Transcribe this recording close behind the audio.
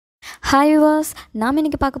Hi viewers, நாம்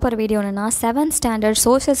இன்னைக்கு பார்க்க போகிற வீடியோ என்னன்னா 7th standard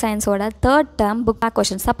social சயின்ஸோட 3rd term book back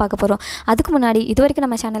questions தான் பார்க்க போகிறோம். அதுக்கு முன்னாடி இது வரைக்கும்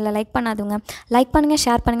நம்ம சேனலில் லைக் பண்ணாதவங்க லைக் பண்ணுங்கள்,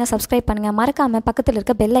 ஷேர் பண்ணுங்கள், சப்ஸ்கிரைப் பண்ணுங்கள், மறக்காமல் பக்கத்தில்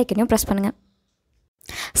இருக்க பெல் ஐக்கனையும் ப்ரெஸ் பண்ணுங்கள்.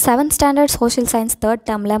 7th standard social science 3rd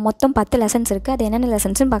termல மொத்தம் 10 லெசன்ஸ் இருக்குது. அது என்னென்ன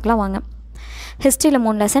லெசன்ஸ்னு பார்க்கலாம் வாங்க. ஹிஸ்ட்ரியில்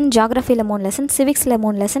 3 லெசன், ஜியாகிரஃபியில் 3 லெசன், சிவிக்ஸில்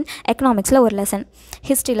 3 லெசன், எக்கனாமிக்ஸில் 1 லெசன்.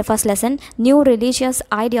 ஹிஸ்ட்ரியில் first lesson new religious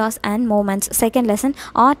ideas and moments, second lesson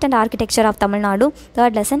art and architecture of Tamil Nadu,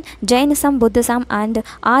 third lesson Jainism, Buddhism and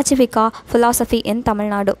Aajeevika philosophy in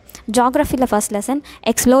Tamil Nadu. ஜியாகிரஃபியில் first lesson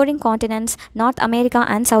exploring continents north America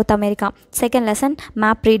and south America, second lesson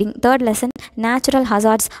map reading, third lesson natural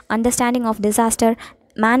hazards understanding of disaster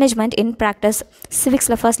management in practice. Civics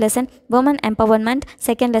la first lesson women empowerment,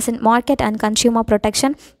 second lesson market and consumer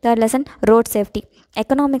protection, third lesson road safety.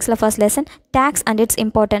 Economics la first lesson tax and its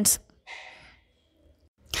importance.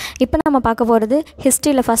 இப்போ நம்ம பார்க்க போகிறது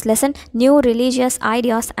history la first lesson new religious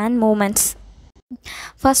ideas and movements.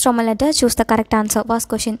 First Roman letter, choose the correct answer. First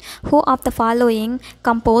question, who of the following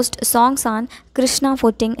composed songs on Krishna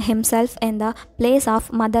putting himself in the place of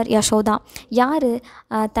Mother Yashoda? யார்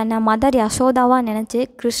தன்னை mother யசோதாவா நினச்சி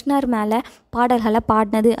கிருஷ்ணர் மேலே பாடல்களை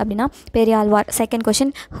பாடினது அப்படின்னா Periyazhwar. Second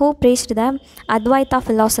question, who preached the Advaita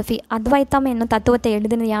philosophy? அத்வைத்தம் என்னும் தத்துவத்தை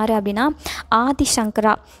எழுதினது யார் அப்படின்னா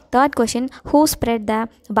Adi Shankara. Third question, who spread the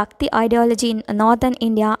பக்தி ideology in northern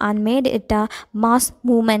India and made it a mass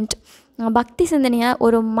movement? பக்தி சிந்தனையை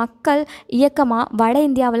ஒரு மக்கள் இயக்கமாக வட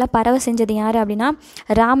இந்தியாவில் பரவ செஞ்சது யார் அப்படின்னா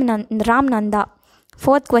ராம்நந்தா.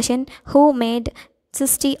 Fourth question, who made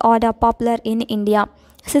sixty order popular in India?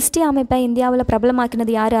 Sixty அமைப்பை இந்தியாவில்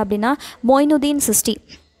பிரபலமாக்கினது யார் அப்படின்னா Moinuddin sixty.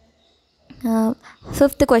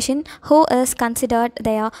 Fifth question, who is considered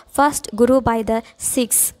their first Guru by the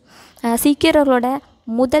six? சீக்கியர்களோட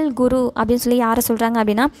முதல் குரு அப்படின்னு சொல்லி யாரை சொல்கிறாங்க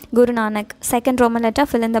அப்படின்னா Guru Nanak. Second Roman letter,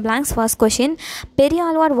 fill in the blanks. First question,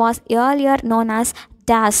 Periyazhwar was earlier known as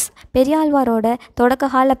days? பெரியாழ்வாரோட தொடக்க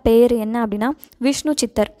கால பேர் என்ன அப்படின்னா விஷ்ணு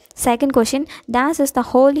சித்தர். Second question, days is the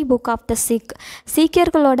Holi book of the sick?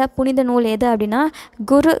 சீக்கியர்களோட புனித நூல் எது அப்படின்னா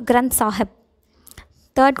Guru Granth Sahib.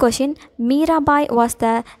 Third question, Mirabai was the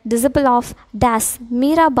disciple of days?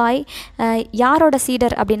 Mirabai யாரோட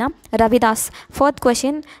சீடர் அப்படின்னா Ravidas. Fourth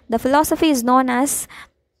question, the philosophy is known as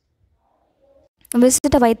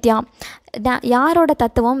விசிட Vaidya? யாரோட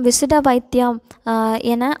தத்துவம் விசிட வைத்தியம்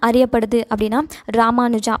என அறியப்படுது அப்படின்னா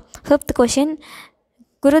Ramanuja. Fifth question,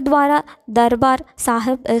 gurdwara Darbar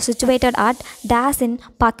Sahib situated at days in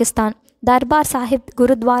Pakistan? Darbar Sahib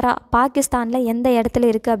gurdwara பாகிஸ்தானில் எந்த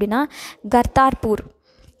இடத்துல இருக்குது அப்படின்னா Kartarpur.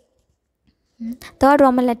 Third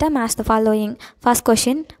Roman letter, match the following. First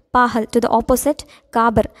question, Pahal, to the opposite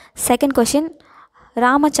Gabar. Second question,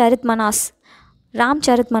 Ramcharitmanas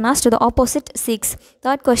to the opposite Sikhs.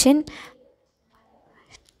 Third question,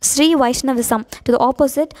 Sri Vaishnavism to the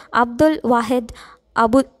opposite Abdul Wahid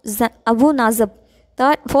Abu Nazib.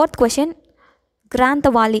 Fourth question,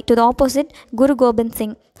 Granthawali to the opposite Guru Gobind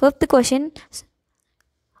Singh. Fifth question,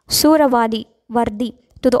 Suravadi Vardi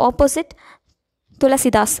to the opposite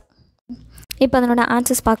Tulasidas. இப்போ அதனோட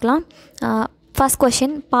answers பார்க்கலாம். First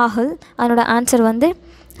question Baghel, அதனோட answer வந்து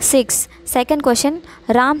 6. Second question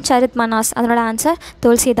ராம்சரித்மனாஸ், அதனோட answer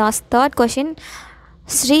Tulsidas. Third question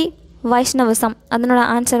Sri வைஷ்ணவிசம், அதனோட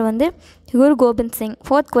answer வந்து Guru Gobind Singh.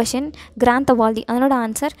 Fourth question கிராந்தவாலி, அதனோட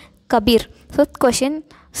answer Kabir. Fifth question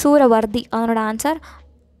சூரவர்தி, அதனோட answer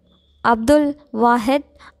Abdul Wahid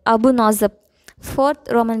Abu நாசிப். Fourth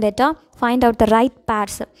Roman letter, find out the right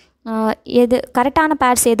purse. எது கரெக்டான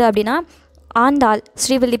பேர்ஸ் எது அப்படின்னா ஆண்டாள்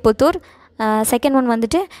ஸ்ரீவில்லிபுத்தூர். செகண்ட் ஒன்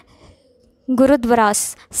வந்துட்டு குருத்வராஸ்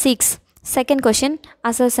 6. Second question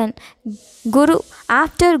assertion Guru.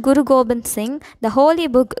 After Guru Gobind Singh the Holi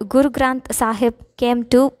book Guru Granth Sahib came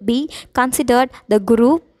to be considered த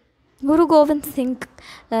குரு. குரு கோவிந்த்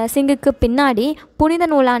சிங்குக்கு பின்னாடி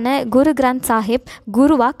புனித நூலான குரு கிரந்த் சாஹிப்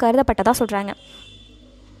குருவாக கருதப்பட்டதாக சொல்கிறாங்க.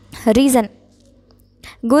 Reason,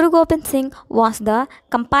 Guru Gobind Singh was the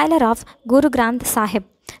compiler of Guru Granth Sahib.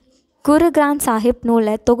 குரு கிராந்த் சாஹிப்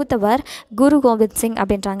நூலை தொகுத்தவர் குரு கோபிந்த் சிங்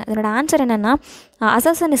அப்படின்றாங்க. இதனோட ஆன்சர் என்னென்னா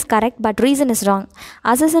assertion is correct but reason is wrong.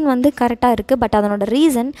 Assertion வந்து கரெக்டாக இருக்குது பட் அதனோட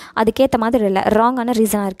ரீசன் அதுக்கேற்ற மாதிரி இல்லை, ராங்கான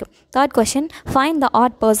ரீசனாக இருக்குது. Third question, find the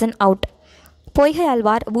odd person out. பொய்கை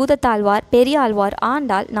ஆழ்வார், பூதத்தாழ்வார், பெரிய ஆழ்வார்,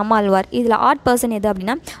 ஆண்டாள், நம்மாழ்வார். இதில் ஆட் பர்சன் எது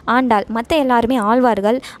அப்படின்னா ஆண்டாள். மற்ற எல்லாருமே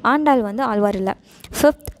ஆழ்வார்கள், ஆண்டாள் வந்து ஆழ்வார் இல்லை.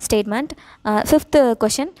 Fifth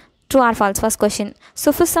question, true or false? First question,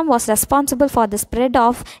 Sufism was responsible for the spread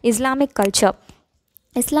of Islamic culture.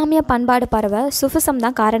 இஸ்லாமிய பண்பாடு பரவ சுஃபிசம்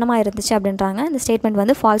தான் காரணமாக இருந்துச்சு அப்படின்றாங்க. இந்த ஸ்டேட்மெண்ட்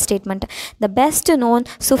வந்து false statement. The best known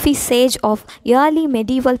Sufi Sage of early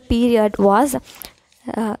medieval period was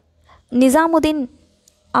Nizamuddin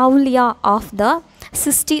அவுலியா of the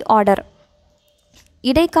sixty order.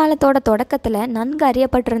 இடைக்காலத்தோட தொடக்கத்தில் நன்கு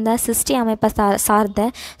அறியப்பட்டிருந்த சிஸ்டி அமைப்பை சார்ந்த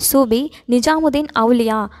சூபி நிஜாமுதீன்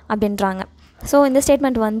அவுலியா அப்படின்றாங்க. ஸோ இந்த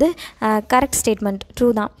ஸ்டேட்மெண்ட் வந்து கரெக்ட் ஸ்டேட்மெண்ட், ட்ரூ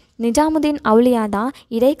தான். நிஜாமுதீன் அவுலியா தான்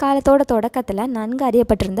இடைக்காலத்தோட தொடக்கத்தில் நன்கு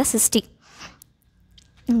அறியப்பட்டிருந்த sixty.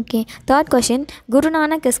 Okay, third question,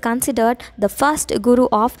 Guru Nanak is considered the first Guru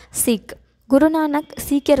of seek. Guru Nanak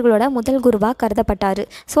சீக்கியர்களோட முதல் குருவாக கருதப்பட்டார்.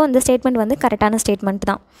 ஸோ இந்த ஸ்டேட்மெண்ட் வந்து கரெக்டான ஸ்டேட்மெண்ட்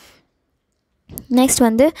தான். நெக்ஸ்ட்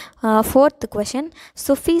வந்து fourth question,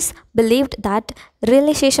 Sufis believed that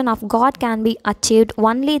realization of God can be achieved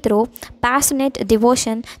only through passionate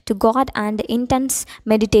devotion to God and intense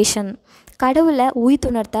meditation. கடவுளை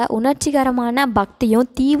உய்த்துணர்த்த உணர்ச்சிகரமான பக்தியும்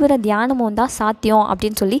தீவிர தியானமும் தான் சாத்தியம்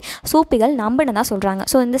அப்படின்னு சொல்லி சூப்பிகள் நம்பினதாக சொல்கிறாங்க.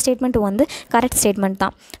 ஸோ இந்த ஸ்டேட்மெண்ட் வந்து கரெக்ட் ஸ்டேட்மெண்ட்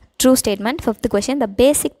தான், true statement. Fifth question, the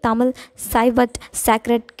basic Tamil சைவத்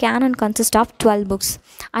sacred Canon consist of 12 books.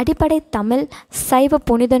 அடிப்படை தமிழ் சைவ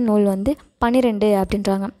புனித நூல் வந்து 12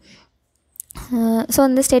 அப்படின்றாங்க. ஸோ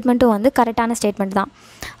இந்த ஸ்டேட்மெண்ட்டும் வந்து கரெக்டான ஸ்டேட்மெண்ட் தான்.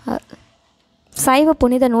 சைவ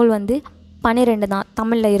புனித நூல் வந்து 12 தான்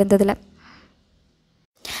தமிழில் இருந்ததில்.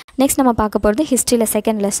 நெக்ஸ்ட் நம்ம பார்க்க போகிறது ஹிஸ்ட்ரியில்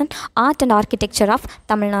second lesson, art and architecture of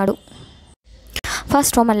Tamil Nadu.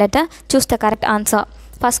 First Roman letter, choose the correct answer.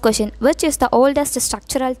 First question, which is the oldest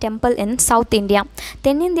structural temple in South India?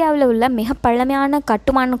 தென்னிந்தியாவில் உள்ள மிக பழமையான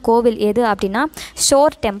கட்டுமான கோவில் எது அப்படின்னா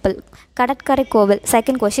ஷோர் டெம்பிள், கடற்கரை கோவில்.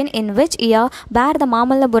 Second question, in which year where the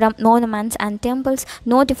Mamallapuram monuments and temples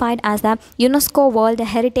notified as the UNESCO world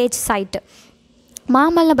heritage side?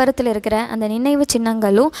 மாமல்லபுரத்தில் இருக்கிற அந்த நினைவு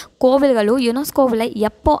சின்னங்களும் கோவில்களும் யுனெஸ்கோவில்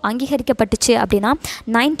எப்போ அங்கீகரிக்கப்பட்டுச்சு அப்படின்னா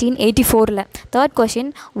 1984. Third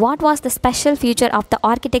question, what was the special feature of the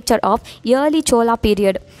architecture half yearly chola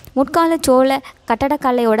period? முற்கால Chola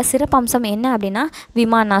கட்டடக்கலையோட சிறப்பம்சம் என்ன அப்படின்னா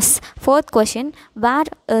விமானாஸ். Fourth question,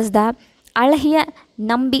 where is the அழகிய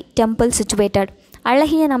நம்பி டெம்பிள் சிச்சுவேட்டட்?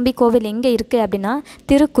 அழகிய நம்பி கோவில் எங்கே இருக்குது அப்படின்னா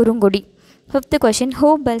Thirukkurungudi. Fifth question,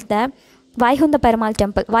 who build the Vaikuntha Perumal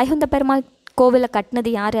temple? Vaikuntha Perumal கோவிலை கட்டினது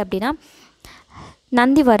யார் அப்படின்னா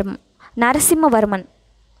Narasimhavarman.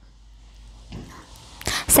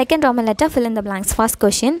 Second Roman letter, fill in the blanks. First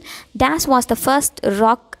question, dash was the first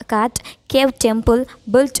rock cut cave temple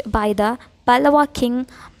built by the Pallava king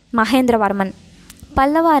Mahendravarman?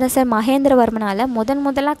 Pallava அரசர் மகேந்திரவர்மனால்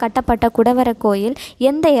முதலாக கட்டப்பட்ட குடவர கோயில்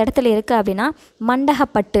எந்த இடத்துல இருக்குது அப்படின்னா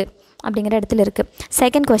மண்டகப்பட்டு அப்படிங்கிற இடத்துல இருக்குது.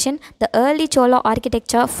 Second question, the early chola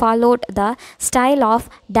architecture followed the style of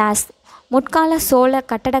days? முற்கால Chola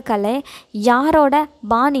கட்டடக்கலை யாரோட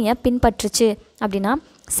பாணியை பின்பற்றுச்சு அப்படின்னா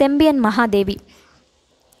Sembiyan Mahadevi.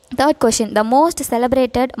 Third question, the most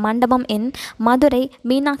celebrated மண்டபம் இன் Madurai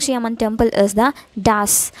Meenakshi Amman temple is the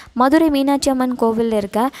toss? Madurai Meenakshi Amman கோவிலில்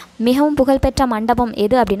இருக்க மிகவும் புகழ்பெற்ற மண்டபம்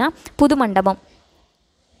எது அப்படின்னா புது மண்டபம்.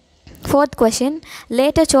 Fourth question,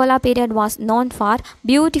 later chola period was known for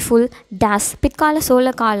beautiful days? பிற்கால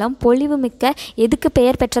சோழ காலம் பொலிவு மிக்க எதுக்கு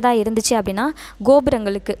பெயர் பெற்றதாக இருந்துச்சு அப்படின்னா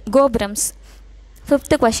கோபுரங்களுக்கு, கோபுரம்ஸ்.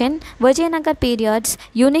 Fifth question, Vijayanagar periods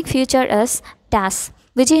unique future is days?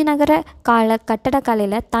 Vijayanagara கால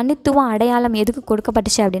கட்டடக்கலையில் தனித்துவ அடையாளம் எதுக்கு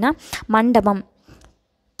கொடுக்கப்பட்டுச்சு அப்படின்னா மண்டபம்.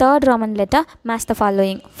 Third Roman letter, match the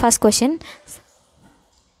following. First question,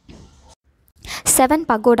 7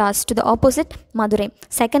 pagodas to the opposite Madurai.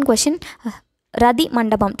 Second question, Radhi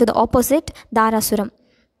Mandapam to the opposite Dharasuram.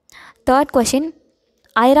 Third question,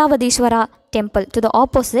 Airavadishwara temple to the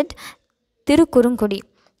opposite Tirukurungudi.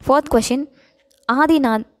 Fourth question,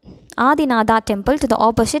 Adinada temple to the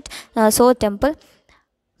opposite So temple.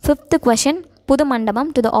 Fifth question, Pudu Mandapam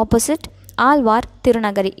to the opposite Alvar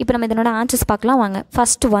Thirunagari. இப்போ நம்ம இதனோட answers பார்க்கலாம் வாங்க.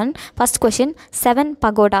 First question 7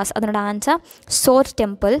 pagodas, அதனோட answer சோர்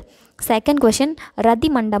temple. Second question ரதி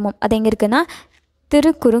மண்டபம், அது எங்கே இருக்குன்னா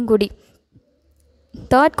திருக்குறுங்குடி.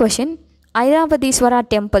 தேர்ட் கொஷின் ஐராவதீஸ்வரா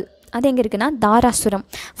டெம்பிள், அது எங்கே இருக்குன்னா தாராசுரம்.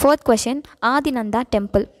 ஃபோர்த் கொஷின் ஆதிநந்தா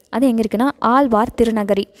டெம்பிள், அது எங்கே இருக்குன்னா ஆழ்வார்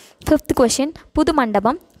திருநகரி. ஃபிஃப்த் கொஷின் புது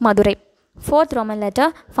மண்டபம் Madurai. Fourth Roman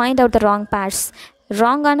letter, find out the wrong purse.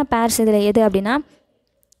 ராங்கான purse இதில் எது அப்படின்னா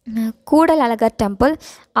கூடல் அழகர் டெம்பிள்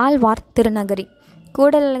ஆழ்வார் திருநகரி.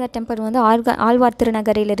 கூடல் அழகர் டெம்பிள் வந்து ஆழ்வார்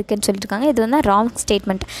திருநகரியில் இருக்குதுன்னு சொல்லியிருக்காங்க. இது வந்து wrong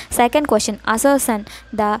statement. Second question, அசர்சன்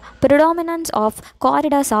the predominance of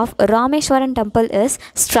corridors of Rameswaran temple is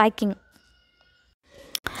striking.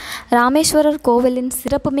 Rameswarar கோவிலின்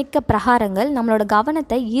சிறப்புமிக்க பிரகாரங்கள் நம்மளோட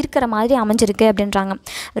கவனத்தை ஈர்க்கிற மாதிரி அமைஞ்சிருக்கு அப்படின்றாங்க.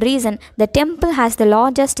 Reason, the temple has the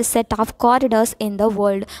largest set of corridors in the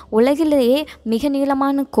world. உலகிலேயே மிக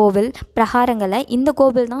நீளமான கோவில் பிரகாரங்களை இந்த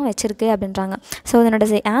கோவில் தான் வச்சுருக்கு அப்படின்றாங்க. ஸோ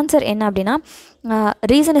இதனோட ஆன்சர் என்ன அப்படின்னா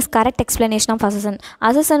reason is correct explanation of அசர்சன்.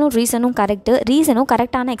 அசர்சனும் ரீசனும் correct, ரீசனும்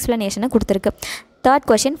கரெக்டான எக்ஸ்ப்ளனேஷனை கொடுத்துருக்கு. Third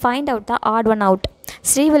question, find out the odd one out.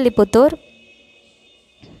 Srivilliputhur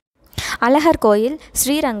Azhagar கோயில்,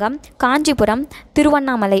 ஸ்ரீரங்கம், காஞ்சிபுரம்,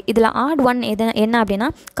 திருவண்ணாமலை. இதில் ஆட் ஒன் என்ன அப்படின்னா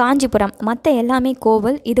காஞ்சிபுரம். மற்ற எல்லாமே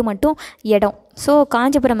கோவில், இது மட்டும் இடம். So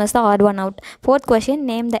Kanchipuram is the odd one out. Fourth question,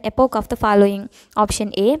 name the எபோக் of the following.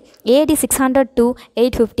 Option A AD 600 to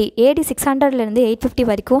 850. AD 600லேருந்து 850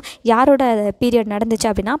 வரைக்கும் யாரோட பீரியட் நடந்துச்சு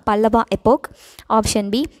அப்படின்னா பல்லவா எபோக்.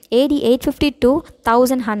 Option B AD 850 to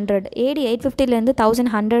 1100. AD 850லேருந்து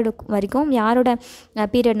 1100 வரைக்கும் யாரோட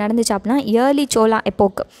பீரியட் நடந்துச்சு அப்படின்னா early chola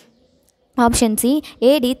எபோக். Option C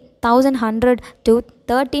AD 1100 to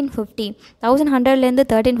 1350. 1100லேருந்து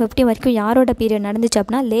 1350 வரைக்கும் யாரோட பீரியட் நடந்துச்சு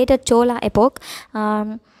அப்படின்னா later chola எபோக்.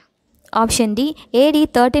 Option D AD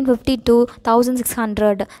 1350 to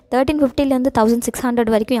 1600. 1350லேருந்து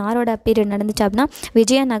 1600 வரைக்கும் யாரோட பீரியட் நடந்துச்சு அப்படின்னா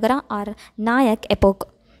Vijayanagara R Naik எபோக்.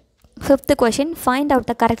 Fifth question, find out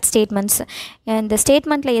the correct statements. இந்த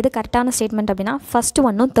ஸ்டேட்மெண்ட்டில் எது கரெக்டான ஸ்டேட்மெண்ட் அப்படின்னா ஃபஸ்ட்டு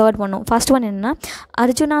ஒன்றும் தேர்ட் ஒன்றும். ஃபஸ்ட் ஒன் என்னென்னா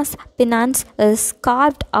Arjuna's finance is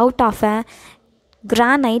கார்வ்ட் out of a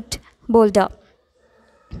granite folder.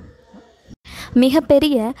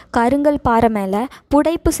 மிகப்பெரிய கருங்கல் பாறை மேலே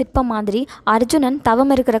புடைப்பு சிற்பம் மாதிரி அர்ஜுனன்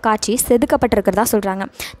தவம் இருக்கிற காட்சி செதுக்கப்பட்டிருக்கிறதா சொல்கிறாங்க.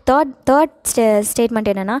 தேர்ட்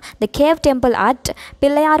ஸ்டேட்மெண்ட் என்னென்னா த cave temple at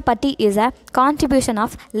Pillaiyarpatti is a contribution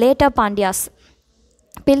of later Pandyas.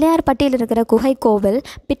 பிள்ளையார்பட்டியில் இருக்கிற குகை கோவில்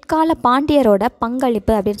பிற்கால பாண்டியரோட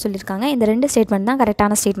பங்களிப்பு அப்படின்னு சொல்லியிருக்காங்க. இந்த ரெண்டு ஸ்டேட்மெண்ட் தான்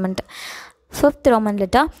கரெக்டான statement. Fifth Roman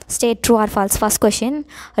letter, state true or false. First question,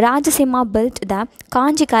 Rajasimha build the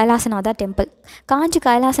Kanchi Kailasanatha temple. காஞ்சி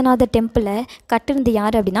கைலாசநாத டெம்பிளை கட்டிருந்த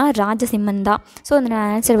யார் அப்படின்னா ராஜசிம்மன் தான். ஸோ அந்த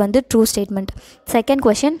ஆன்சர் வந்து true statement. Second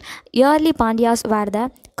question, yearly Pandyas where the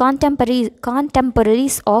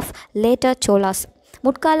contemporaries of later Cholas.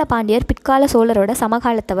 முற்கால பாண்டியர் பிற்கால சோழரோட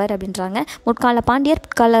சமகாலத்தவர் அப்படின்றாங்க. முற்கால பாண்டியர்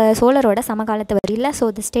பிற்கால சோழரோட சமகாலத்தவர் இல்லை. ஸோ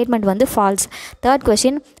தி ஸ்டேட்மெண்ட் வந்து falls. Third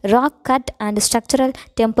question, rock cut and structural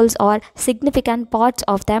temples R significant parts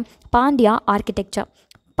of the Pandya architecture.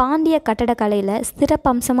 Pandya கட்டடக்கலையில்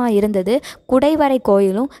சிறப்பம்சமாக இருந்தது குடைவரை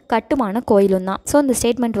கோயிலும் கட்டுமான கோயிலும் தான். ஸோ இந்த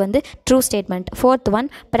ஸ்டேட்மெண்ட் வந்து true statement. Fourth one,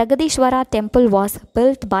 Brihadeeswara temple was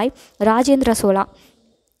built by Rajendra Chola.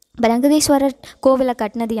 Brihadeeswarar கோவிலை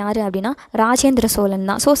கட்டினது யார் அப்படின்னா ராஜேந்திர சோழன்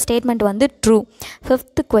தான். ஸோ ஸ்டேட்மெண்ட் வந்து true.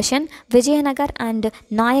 Fifth question, Vijayanagar and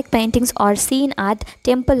Naik paintings R seen at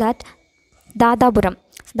temple at Dadapuram.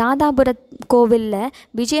 தாதாபுர கோவிலில்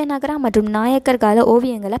விஜயநகரா மற்றும் நாயக்கர் கால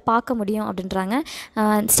ஓவியங்களை பார்க்க முடியும் அப்படின்றாங்க.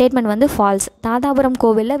 ஸ்டேட்மெண்ட் வந்து ஃபால்ஸ். தாதாபுரம்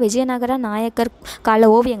கோவிலில் விஜயநகரா நாயக்கர்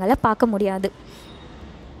கால ஓவியங்களை பார்க்க முடியாது.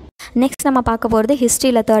 நெக்ஸ்ட் நம்ம பார்க்க போகிறது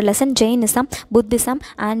ஹிஸ்ட்ரியில் third lesson, Jainism, Buddhism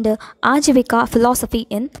and Aajeevika philosophy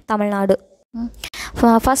in Tamil Nadu.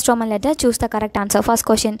 First Roman letter, choose the correct answer. First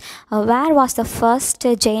question, where was the first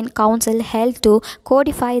Jain council held to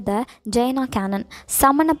codify the Jaina canon?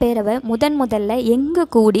 சமண பேரவை முதல்ல எங்கே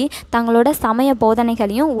கூடி தங்களோட சமய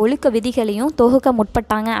போதனைகளையும் ஒழுக்க விதிகளையும் தொகுக்க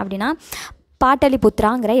முற்பட்டாங்க அப்படின்னா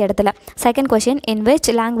பாட்டலிபுத்ராங்கிற இடத்துல. Second question, in which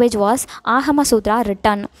language was ஆகம சூத்ரா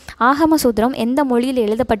ரிட்டன்? ஆகம சூத்திரம் எந்த மொழியில்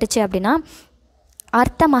எழுதப்பட்டுச்சு அப்படின்னா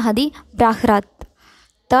அர்த்த Magadhi பிராஹ்ராத்.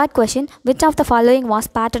 Third question, which of the following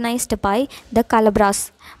was பேட்டர்னைஸ்டு by the Kalabhras?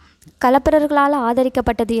 கலப்பரர்களால்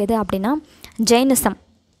ஆதரிக்கப்பட்டது எது அப்படின்னா Jainism.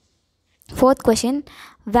 Fourth question,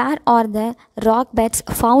 where are the rock pets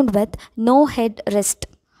found with no head rest?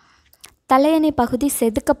 தலையணை பகுதி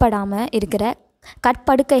செதுக்கப்படாமல் இருக்கிற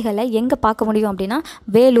கற்படுக்கைகளை எங்கே பார்க்க முடியும் அப்படின்னா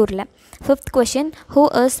வேலூரில். Fifth question, who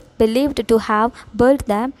is believed to have build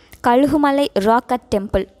the Kazhugumalai rock cut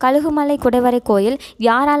temple? Kazhugumalai குடைவரை கோயில்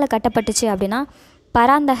யாரால் கட்டப்பட்டுச்சு அப்படின்னா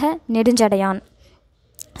Parantaka Nedunjadaiyan.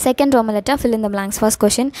 Second Roman letter, fill in the blanks. First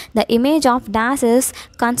question, the image of dash is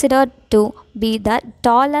considered to be the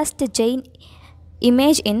tallest Jain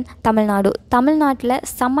image in Tamil Nadu. தமிழ்நாட்டில்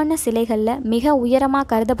சமண சிலைகளில் மிக உயரமாக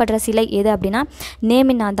கருதப்படுற சிலை எது அப்படின்னா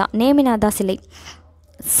நேமிநாதா சிலை.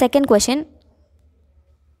 செகண்ட் கொஷின்,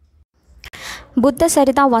 புத்த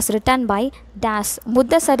சரிதா வாஸ் ரிட்டன் பை டேஸ்?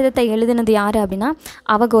 புத்த சரிதத்தை எழுதினது யார் அப்படின்னா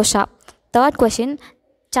அவகோஷா. Third question,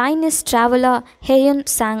 Chinese traveller ஹேயுன்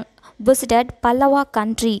song visited Pallava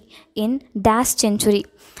country in dash century?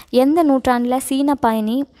 எந்த நூற்றாண்டில் சீன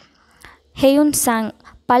பயணி ஹேயுன் சாங்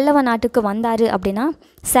பல்லவ நாட்டுக்கு வந்தார் அப்படின்னா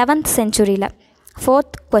 7th century.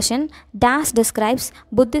 Fourth question, dash describes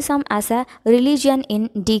Buddhism as a religion in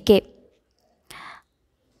decay?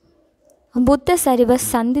 புத்த சரிவை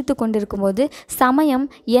சந்தித்து கொண்டிருக்கும்போது சமயம்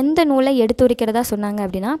எந்த நூலை எடுத்துரைக்கிறதா சொன்னாங்க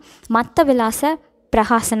அப்படின்னா மத்த விலாச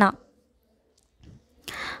பிரகாசனா.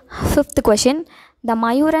 Fifth question, the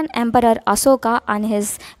Mayuran Emperor Asoka and his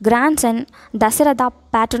grandson Dasharatha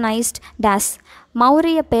patronized dash?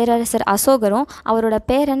 Maurya பேரரசர் அசோகரும் அவரோட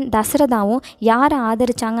பேரன் தசரதாவும் யாரை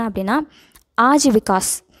ஆதரித்தாங்க அப்படின்னா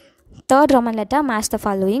ஆஜீவிகாஸ். Third Roman letter, match the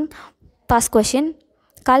following. First question,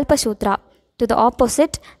 கல்பசூத்ரா to the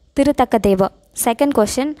opposite திருத்தக்க தேவ. Second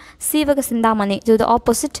question, Sivaka Sindhamani, to the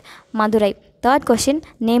opposite, Madurai. Third question,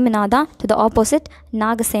 Neminada, to the opposite,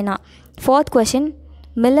 Nagasena. Fourth question,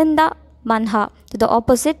 Milinda Manha, to the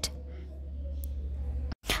opposite,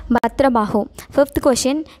 Bhatrabahu. Fifth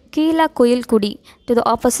question, Keela Kuyilkudi, to the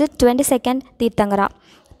opposite, 22nd Tirthangara.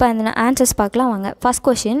 இப்போ அந்த answers பார்க்கலாம் வாங்க. First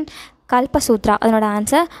question கல்பசூத்ரா, அதனோட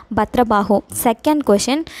answer பத்ரபாஹு. Second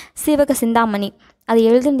question Seevaka Chintamani, அது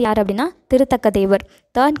எழுதுனது யார் அப்படின்னா திருத்தக்க தேவர்.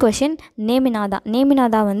 Third question நேமிநாதா,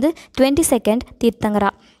 நேமிநாதா வந்து 22nd Tirthankara.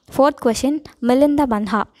 Fourth question Milinda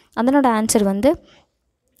Panha, அதனோட ஆன்சர் வந்து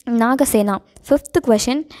நாகசேனா. ஃபிஃப்த்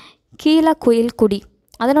கொஷின் கீழ குயில் குடி,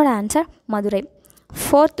 அதனோட answer Madurai.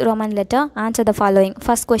 Fourth Roman letter, answer the following.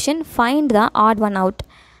 First question find the odd one out.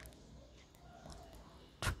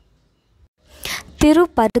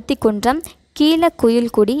 Thiruparuthikundram, கீழ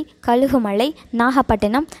குயில்குடி, கழுகுமலை,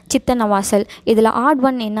 நாகப்பட்டினம், சித்தனவாசல். இதில் ஆட்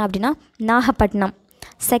ஒன் என்ன அப்படின்னா Nagapattinam.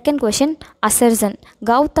 Second question அசர்சன்,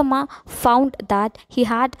 Gautama found that he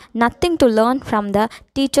had nothing to learn from the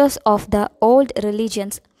teachers of the old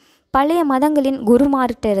religions. பழைய மதங்களின்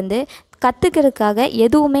குருமார்கிட்ட இருந்து கற்றுக்கிறதுக்காக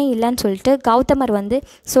எதுவுமே இல்லைன்னு சொல்லிட்டு கௌதமர் வந்து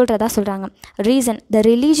சொல்கிறதா சொல்கிறாங்க. Reason, the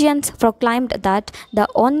religions proclaimed that the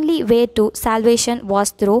only way to salvation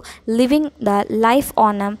was through living the life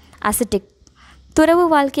on a acetic. துறவு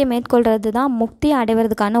வாழ்க்கையை மேற்கொள்கிறது தான் முக்தி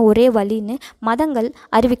அடைவதற்கான ஒரே வழின்னு மதங்கள்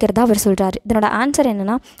அறிவிக்கிறதா அவர் சொல்கிறார். இதனோட ஆன்சர்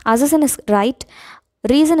என்னென்னா assertion is right,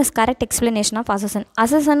 reason is correct explanation of assertion.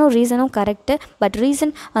 அசசனும் ரீசனும் correct, but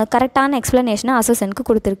reason கரெக்டான எக்ஸ்ப்ளனேஷனை அசசனுக்கு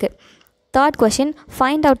கொடுத்துருக்கு. Third question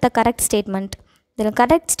find out the correct statement. இதில்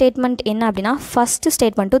கரெக்ட் ஸ்டேட்மெண்ட் என்ன அப்படின்னா ஃபஸ்ட்டு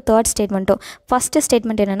ஸ்டேட்மெண்ட்டும் தேர்ட் ஸ்டேட்மெண்ட்டும். ஃபஸ்ட்டு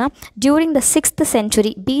ஸ்டேட்மெண்ட் என்னென்னா during the 6th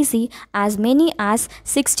century BC as many as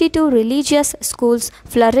 62 religious schools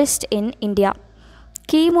flourished in India.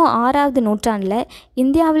 கிமு 6வது நூற்றாண்டில்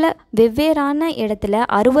இந்தியாவில் வெவ்வேறான இடத்துல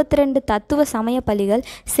 62 தத்துவ சமய பள்ளிகள்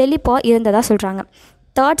செழிப்பாக இருந்ததாக சொல்கிறாங்க.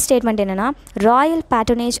 தேர்ட் ஸ்டேட்மெண்ட் என்னென்னா Royal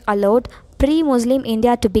patronage allot pre Muslim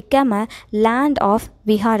India to become a land of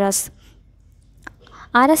விஹாராஸ்.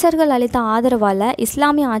 அரசர்கள் அளித்த ஆதரவால்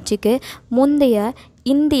இஸ்லாமிய ஆட்சிக்கு முந்தைய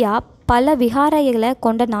இந்தியா பல விஹாரைகளை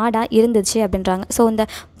கொண்ட நாடாக இருந்துச்சு அப்படின்றாங்க. ஸோ இந்த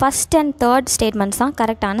ஃபஸ்ட் அண்ட் தேர்ட் ஸ்டேட்மெண்ட்ஸ் தான்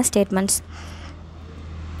கரெக்டான statements.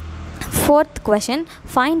 Fourth question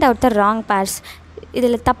find out the wrong purse.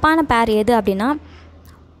 இதில் தப்பான பேர் எது அப்படின்னா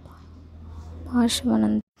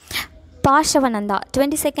பார்ஷவனந்தா,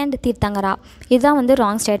 22nd தீர்த்தங்கரா. இதுதான் வந்து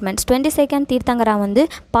ராங் ஸ்டேட்மெண்ட்ஸ். 22nd தீர்த்தங்கரா வந்து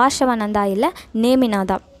பார்ஷவனந்தா இல்லை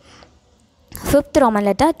நேமிநாதா. Fifth Roman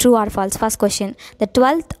letter, true or false. First question, the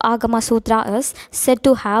 12th Agama Sutra is said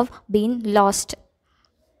to have been lost.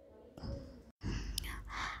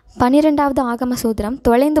 12வது ஆகம சூத்திரம்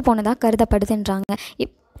தொலைந்து போனதாக கருதப்படுதுன்றாங்க.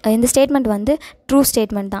 இந்த ஸ்டேட்மெண்ட் வந்து ட்ரூ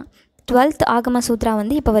ஸ்டேட்மெண்ட் தான். 12th ஆகம சூத்ரா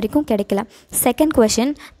வந்து இப்போ வரைக்கும் கிடைக்கல. Second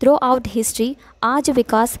question, through out history Aaj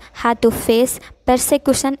Vikas had to face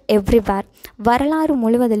பெர்செக்யூஷன் everywhere. வரலாறு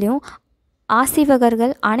முழுவதிலையும்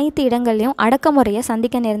ஆசிவகர்கள் அனைத்து இடங்கள்லையும் அடக்குமுறையை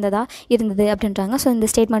சந்திக்க இருந்தது அப்படின்றாங்க. ஸோ இந்த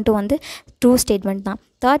ஸ்டேட்மெண்ட்டும் வந்து ட்ரூ ஸ்டேட்மெண்ட் தான்.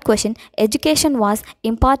 Third question, education was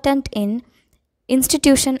important in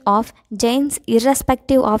institution of Jains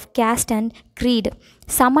irrespective of caste and greet.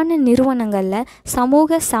 சமண நிறுவனங்களில்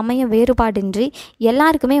சமூக சமய வேறுபாடின்றி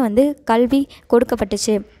எல்லாருக்குமே வந்து கல்வி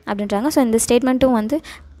கொடுக்கப்பட்டுச்சு அப்படின்றாங்க. ஸோ இந்த ஸ்டேட்மெண்ட்டும் வந்து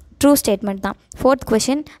ட்ரூ ஸ்டேட்மெண்ட் தான். Fourth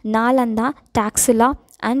question, Nalanda, Taxila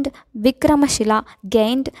and Vikramashila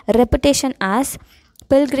gained reputation as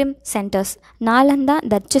pilgrim centers. Nalanda,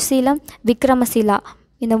 Takshashila, Vikramshila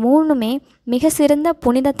இந்த மூணுமே மிக சிறந்த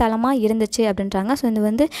புனித தலமாக இருந்துச்சு அப்படின்றாங்க. ஸோ இது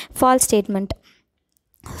வந்து false statement.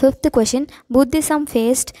 Fifth question, Buddhism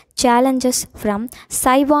faced challenges from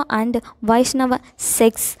சைவா and Vaishnava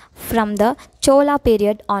sex from the chola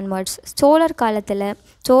period onwards.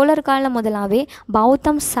 சோழர் காலம் முதலாகவே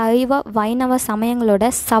பௌத்தம் சைவ வைணவ சமயங்களோட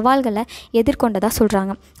சவால்களை எதிர்கொண்டதாக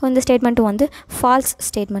சொல்கிறாங்க. ஸோ இந்த ஸ்டேட்மெண்ட்டும் வந்து ஃபால்ஸ்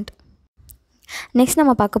ஸ்டேட்மெண்ட். நெக்ஸ்ட்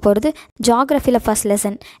நம்ம பார்க்க போகிறது ஜியாகிரஃபியில் first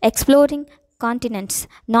lesson, exploring continents,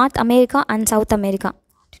 north America and south America.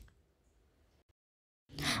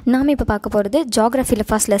 நாம் இப்போ பார்க்க போகிறது ஜியாகிரஃபியில்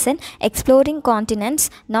first lesson, exploring continents,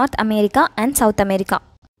 north America and south America.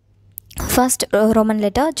 First Roman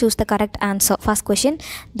letter, choose the correct answer. First question,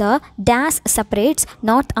 the dash separates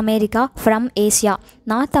North America from Asia.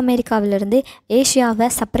 North Americaவிலிருந்து ஏஷியாவை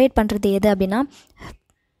separate பண்ணுறது எது அப்படின்னா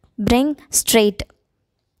Bering Strait.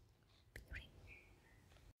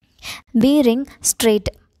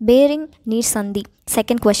 Bering நீர் சந்தி.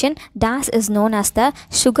 Second question, dash is known as the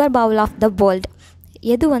sugar bowl of the world.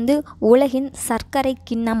 எது வந்து உலகின் சர்க்கரை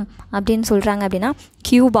கிண்ணம் அப்படின்னு சொல்கிறாங்க அப்படின்னா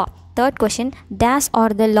Cuba. Third question, dash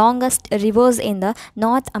R the longest reverse in the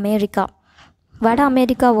north America. வட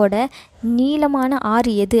அமெரிக்காவோட நீளமான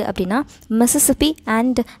ஆறு எது அப்படின்னா Mississippi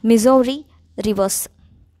and Missouri reverse.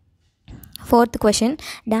 Fourth question,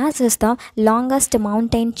 dash is the longest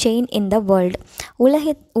mountain chain in the world.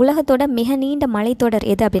 உலகத்தோட மிக நீண்ட மலைத்தொடர்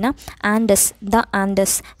எது அப்படின்னா Anders, the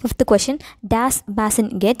Andes. Fifth question, dash basin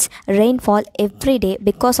gets rainfall every day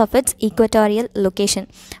because of its equatorial location.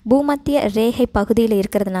 பூமத்திய ரேகை பகுதியில்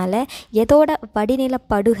இருக்கிறதுனால எதோட வடிநில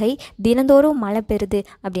படுகை தினந்தோறும் மழை பெறுது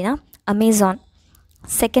அப்படின்னா Amazon.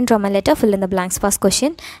 Second Roman letter, fill in the blanks. First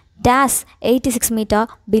question, dash 86 meter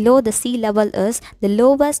below the sea level is the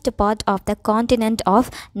lowest part of the continent of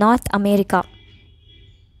North America.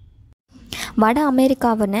 வட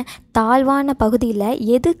அமெரிக்காவின் தாழ்வான பகுதியில்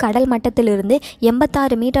எது கடல் மட்டத்திலிருந்து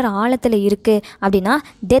 86 மீட்டர் ஆழத்தில் இருக்குது அப்படின்னா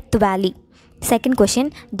டெத் வேலி. Second question,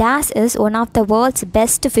 dash is one of the world's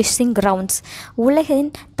best fishing grounds. உலகின்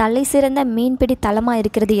தலை சிறந்த மீன்பிடி தளமாக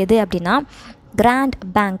இருக்கிறது எது அப்படின்னா grand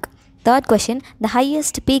bank. Third question, the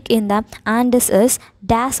highest peak in the Andes is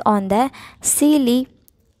dash on the Chile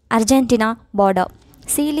Argentina border.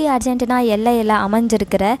 Chile Argentina எல்லையில்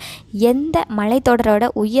அமைஞ்சிருக்கிற எந்த மலைத்தொடரோட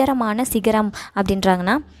உயரமான சிகரம்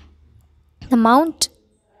அப்படின்றாங்கன்னா mount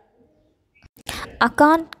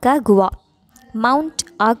அகான்ககுவா. Mount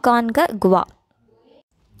அகான்ககுவா.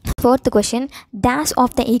 Fourth question, dash of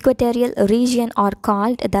the equatorial region are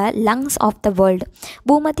called the lungs of the world.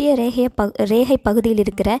 பூமத்திய ரேகை பகுதியில்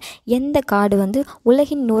இருக்கிற எந்த காடு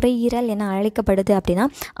உலகின் நுரையீரல் என அழைக்கப்படுது அப்படின்னா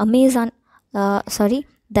Amazon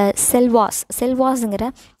the செல்வாஸ்ங்கிற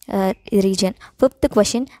region. Fifth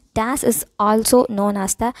question, dash is also known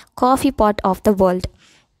as the coffee pot of the world.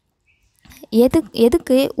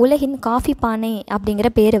 எதுக்கு உலகின் காஃபி பானை அப்படிங்கிற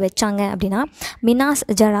பேர் வச்சாங்க அப்படின்னா மினாஸ்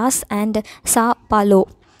ஜெராஸ் and saw follow.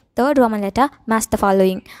 Third Roman letter, match the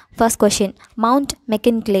following. First question, Mount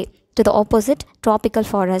McKinley, to the opposite tropical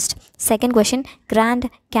forest. Second question, Grand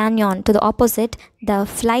Canyon, to the opposite the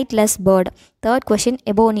flightless bird. Third question,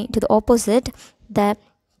 Ebony, to the opposite the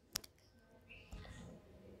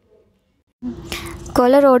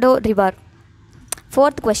Colorado River.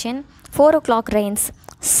 Fourth question, 4 o'clock rains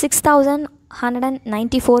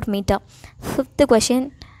 6,194 meter. Fifth question,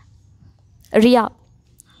 Ria,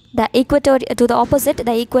 the to the opposite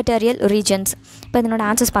the equatorial regions. இப்போ இதனோட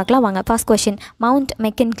answers பார்க்கலாம் வாங்க. First question, mount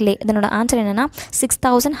மெக்கின்க்லே, இதனோட answer என்னென்னா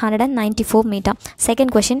 6,194 metre.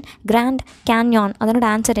 Second question, grand canyon, அதனோட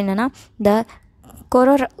answer என்னென்னா த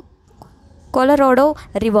Colorado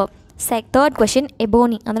river. Third question,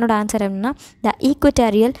 Ebony, அதனோட answer என்னென்னா த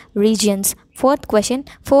equatorial regions. Fourth question,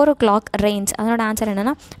 4 o'clock Reigns, அதனோட ஆன்சர்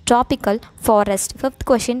என்னென்னா tropical forest. Fifth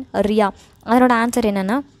question, Riya, அதனோட ஆன்சர்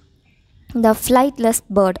என்னென்னா the flightless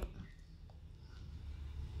bird.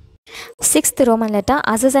 Sixth Roman letter,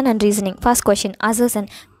 assertion and reasoning. First question, assertion,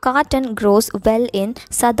 cotton grows well in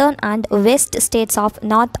southern and west states of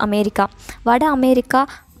North America. வட America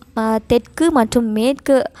தெற்கு மற்றும்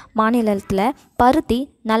மேற்கு மாநிலத்தில் பருத்தி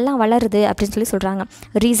நல்லா வளருது அப்படின்னு சொல்கிறாங்க.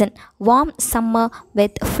 Reason, warm summer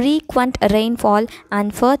with frequent rainfall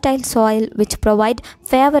and fertile soil which provide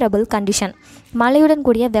favourable condition. மழையுடன்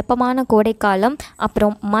கூடிய வெப்பமான கோடைக்காலம்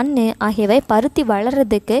அப்புறம் மண் ஆகியவை பருத்தி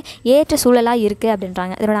வளர்கிறதுக்கு ஏற்ற சூழலாக இருக்குது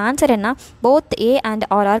அப்படின்றாங்க. இதோட ஆன்சர் என்ன, both A and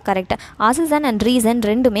are correct. Assertion and reason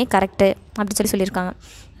ரெண்டுமே கரெக்டு அப்படின்னு சொல்லியிருக்காங்க.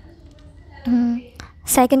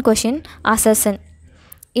 Second question, assertion,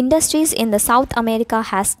 industries in the south America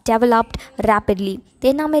has developed rapidly.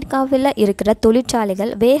 தென் அமெரிக்காவில் இருக்கிற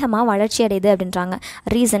தொழிற்சாலைகள் வேகமாக வளர்ச்சி அடையுது அப்படின்றாங்க.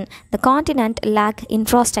 Reason, the continent lakh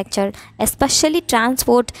infrastructure especially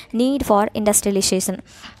transport need for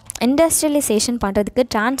industrialisation பண்ணுறதுக்கு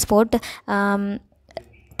டிரான்ஸ்போர்ட்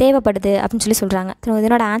தேவைப்படுது அப்படின்னு சொல்கிறாங்க.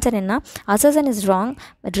 இதனோட ஆன்சர் என்ன, assertion is wrong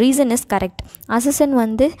but reason is correct. Assertion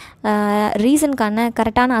ரீசனுக்கான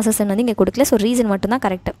கரெக்டான அசர்ஷன் இங்கே கொடுக்கல. ஸோ ரீசன் மட்டும்தான்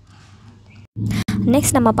கரெக்டு.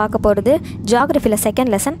 நெக்ஸ்ட் நம்ம பார்க்க போகிறது ஜியாகிரஃபியில் second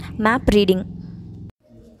lesson, map reading.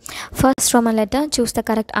 First Roman letter, choose the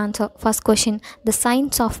correct answer. First question, the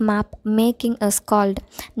science of map making is called.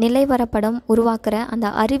 நிலைவரப்படம் உருவாக்குற அந்த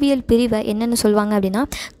அறிவியல் பிரிவை என்னென்னு சொல்லுவாங்க அப்படின்னா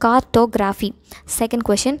cartography. Second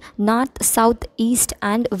question, north south east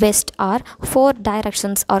and west R 4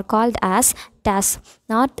 directions are called as days.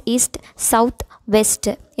 North east south west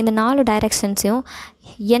இந்த 4 டைரக்ஷன்ஸையும்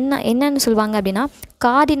என்னன்னு சொல்லுவாங்க அப்படின்னா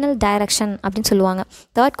கார்டினல் டைரக்ஷன் அப்படின்னு சொல்லுவாங்க.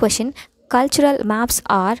 Third question, cultural maps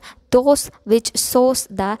are those which shows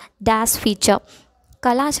the days feature.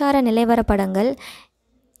 கலாச்சார நிலைவரப்படங்கள்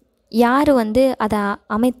யார் அதை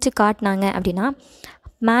அமைச்சு காட்டினாங்க அப்படின்னா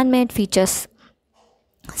man-made features.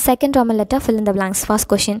 Second Roman letter, fill in the blanks. First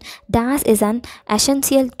question, dash is an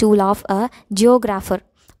essential tool of a geographer.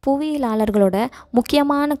 புவியியலாளர்களோட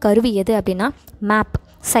முக்கியமான கருவி எது அப்படின்னா map.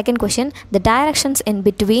 Second question, the directions in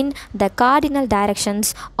between the cardinal directions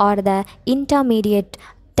R the intermediate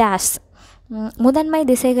dash. முதன்மை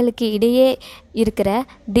திசைகளுக்கு இடையே இருக்கிற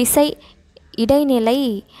திசை இடைநிலை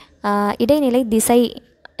இடைநிலை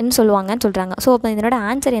திசைன்னு சொல்லுவாங்கன்னு சொல்கிறாங்க. ஸோ இப்போ இதனோட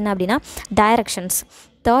ஆன்சர் என்ன அப்படின்னா directions.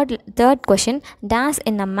 Third question, days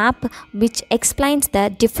in a map which explains the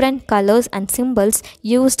different colours and symbols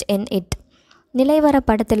used in it. நிலைவர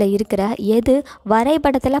படத்தில் இருக்கிற எது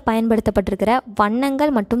வரைபடத்தில் பயன்படுத்தப்பட்டிருக்கிற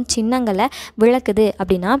வண்ணங்கள் மற்றும் சின்னங்களை விளக்குது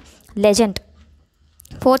அப்படின்னா legend.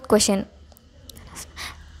 Fourth question,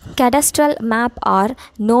 cadastral map are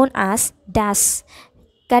known as dash.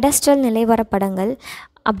 cadastral நிலைவர படங்கள்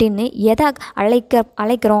அப்படின்னு எதை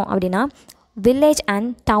அழைக்கிறோம் அப்படின்னா village and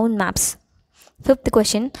town maps. Fifth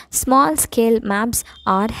question, small scale maps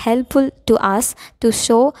are helpful to us to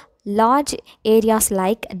show large areas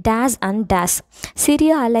like dash and dash.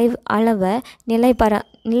 சிறிய அளவு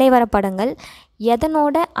நிலைவர படங்கள்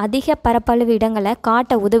எதனோட அதிக பரப்பளவு இடங்களை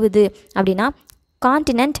காட்ட உதவுது அப்படின்னா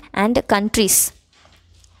continent and countries.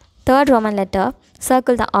 Third Roman letter,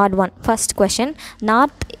 circle the odd one. First question,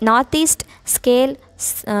 northeast scale,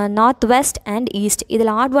 northwest and east.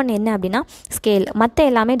 இதில் odd one என்ன அப்படின்னா scale. மற்ற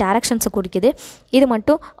எல்லாமே directions குறிக்குது, இது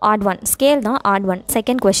மட்டும் odd one. scale தான் odd one.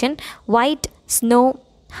 Second question, white, snow,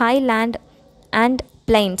 highland and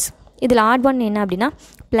plains. இதில் odd one என்ன அப்படின்னா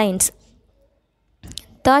plains.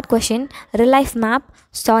 Third question, relief map,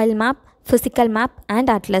 soil map, physical map and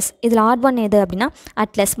atlas. இதில் odd one எது அப்படின்னா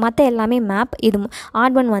atlas. மற்ற எல்லாமே map, இது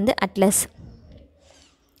odd one வந்து atlas.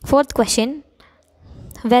 Fourth question,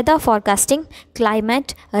 weather forecasting,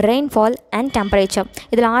 climate, rainfall and temperature.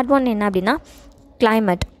 இதில் odd one என்ன அப்படின்னா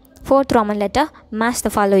climate. Fourth Roman letter, match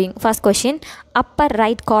the following. First question, upper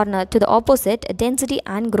right corner to the opposite density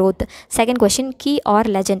and growth. Second question, key or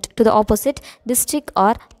legend to the opposite district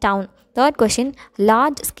or town. Third question,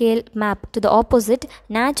 large scale map to the opposite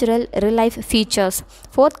natural relief features.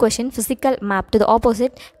 Fourth question, physical map to the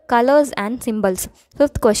opposite colors and symbols.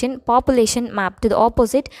 Fifth question, population map to the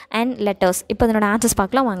opposite and letters. இப்போ அதனோட answers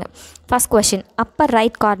பார்க்கலாம் வாங்க. First question, upper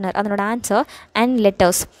right corner அதனோட answer and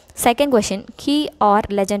letters. Second question, key or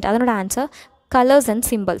legend அதனோட answer colors and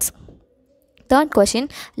symbols. Third question,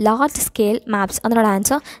 large scale maps அதனோட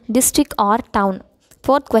answer district or town.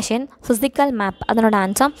 Fourth question, physical map அதனோட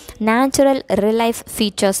answer natural relief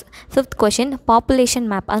features. Fifth question, population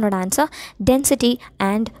map அதனோட answer density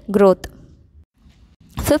and growth.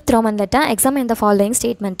 Fifth Roman letter, examine the following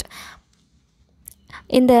statement.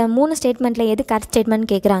 இந்த 3 ஸ்டேட்மெண்ட்டில் எது correct statement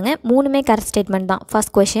கேட்குறாங்க, மூணுமே correct statement தான்.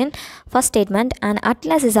 First statement, an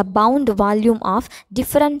atlas is a bound volume of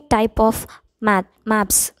different type of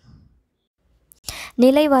maps.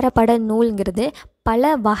 நிலைவரப்பட நூல்ங்கிறது பல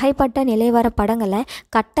வகைப்பட்ட நிலைவர படங்களை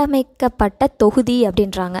கட்டமைக்கப்பட்ட தொகுதி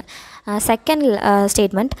அப்படின்றாங்க. Second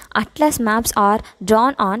statement, atlas maps R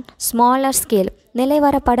Tran on smaller scale.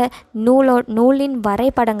 நிலைவரப்பட நூலின்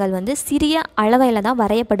வரைபடங்கள் வந்து சிறிய அளவில் தான்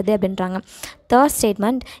வரையப்படுது அப்படின்றாங்க. Third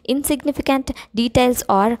statement, insignificant details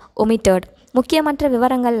R omitted. முக்கியமற்ற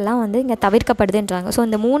விவரங்கள்லாம் வந்து இங்கே தவிர்க்கப்படுதுன்றாங்க. ஸோ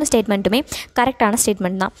இந்த 3 ஸ்டேட்மெண்ட்டுமே கரெக்டான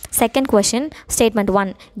ஸ்டேட்மெண்ட் தான். Second question, statement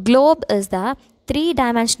 1, globe is the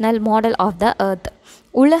 3-dimensional model of the earth.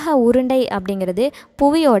 உலக உருண்டை அப்படிங்கிறது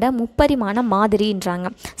புவியோட முப்பரிமாண மாதிரின்றாங்க.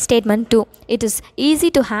 Statement 2, it is easy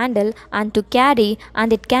to handle and to carry and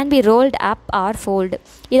it can be rolled up or fold.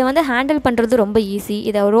 இதை வந்து ஹேண்டில் பண்ணுறது ரொம்ப ஈஸி,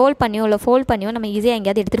 இதை ரோல் பண்ணியோ இல்லை ஃபோல்ட் பண்ணியோ நம்ம ஈஸியாக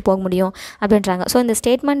எங்கேயாவது எடுத்துகிட்டு போக முடியும் அப்படின்றாங்க. ஸோ இந்த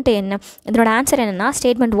ஸ்டேட்மெண்ட் என்ன, இதனோட ஆன்சர் என்னென்னா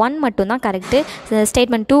ஸ்டேட்மெண்ட் 1 மட்டும்தான் கரெக்டு,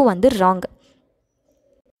 ஸ்டேட்மெண்ட் 2 வந்து ராங்.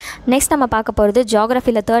 நெக்ஸ்ட் நம்ம பார்க்க போகிறது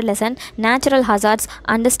ஜியாகிரஃபியில் 3rd lesson, natural hazards,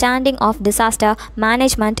 understanding of disaster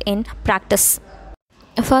management in practice.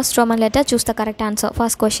 First Roman letter, choose the correct answer.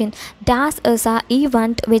 First question, dash is an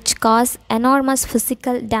event which cause enormous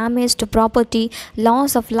physical damage to property,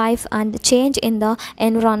 loss of life and change in the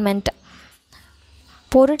environment.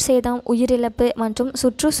 பொருட்சேதம், உயிரிழப்பு மற்றும்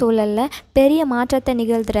சுற்றுச்சூழலில் பெரிய மாற்றத்தை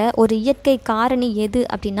நிகழ்த்துகிற ஒரு இயற்கை காரணி எது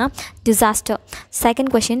அப்படின்னா disaster.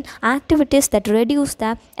 Second question, activities that reduce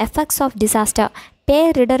the effects of disaster.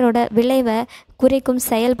 பேரிடரோட விளைவை குறைக்கும்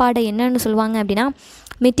செயல்பாடு என்னன்னு சொல்லுவாங்க அப்படின்னா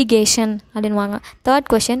மிட்டிகேஷன் அப்படின்வாங்க. Third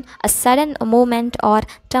question, a sudden moment R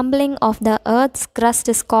trembling of the earths crust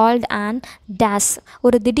is called and dash.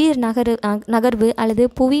 ஒரு திடீர் நகர்வு அல்லது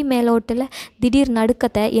புவி மேலோட்டில் திடீர்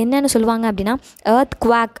நடுக்கத்தை என்னன்னு சொல்லுவாங்க அப்படின்னா எர்த்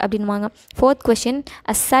குவாக் அப்படின்வாங்க. Fourth question,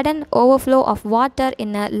 a sudden overflow of water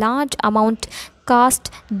in a large amount cost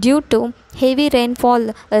due to heavy rainfall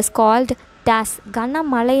is called dash.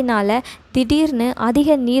 கனமழையினால் திடீர்னு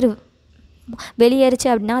அதிக நீர் வெளியேறிச்சு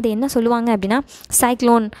அப்படின்னா அது என்ன சொல்லுவாங்க அப்படின்னா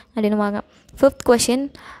சைக்ளோன் அப்படின்வாங்க. Fifth question,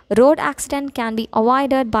 road accident can be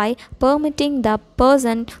avoided by permitting the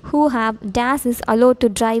person who have dash is allot to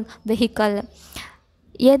drive vehicle.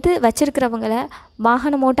 எது வச்சிருக்கிறவங்கள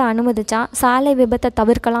வாகனம் ஓட்ட அனுமதிச்சா சாலை விபத்தை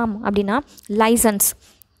தவிர்க்கலாம் அப்படின்னா licence.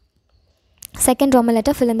 Second Roman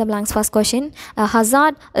letter, fill in the blanks. First question, a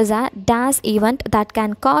hazard is a dash event that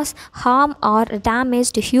can cause harm or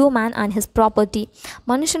damage to human and his property.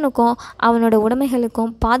 மனுஷனுக்கும் அவனோட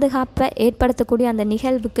உடைமைகளுக்கும் பாதுகாப்பை ஏற்படுத்தக்கூடிய அந்த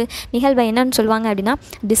நிகழ்வை என்னன்னு சொல்லுவாங்க அப்படின்னா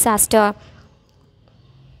டிசாஸ்டர்.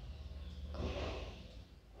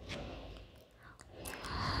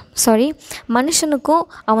 மனுஷனுக்கும்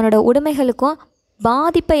அவனோட உடைமைகளுக்கும்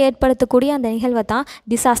பாதிப்பை ஏற்படுத்தக்கூடிய அந்த நிகழ்வை தான்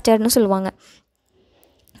டிசாஸ்டர்னு சொல்லுவாங்க.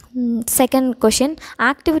 Second question,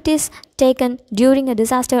 activities taken during a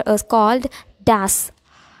disaster is called dash.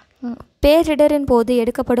 பேரிடரின் போது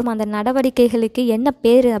எடுக்கப்படும் அந்த நடவடிக்கைகளுக்கு என்ன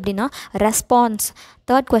பேர் அப்படின்னா response.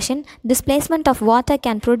 Third question, displacement of water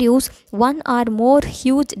can produce one or more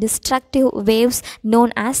huge destructive waves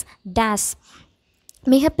known as dash.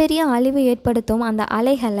 மிகப்பெரிய அழிவு ஏற்படுத்தும் அந்த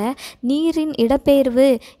அலைகளை நீரின் இடப்பெயர்வு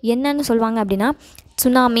என்னன்னு சொல்லுவாங்க அப்படின்னா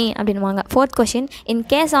சுனாமி அப்படின்வாங்க. Fourth question, in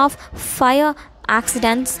case of fire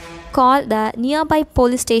accidents, call the nearby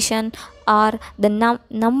police station or the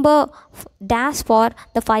number dash for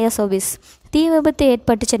the fire service. தீ விபத்து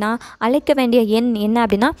ஏற்பட்டுச்சுன்னா அழைக்க வேண்டிய எண் என்ன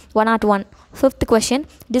அப்படின்னா 101. Fifth question,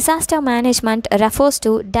 disaster management refers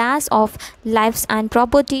to dash of lives and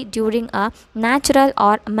property during a natural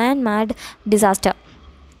or man-made disaster.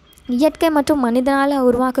 இயற்கை மற்றும் மனிதனால்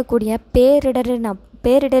உருவாக்கக்கூடிய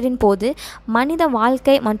பேரிடரின் போது மனித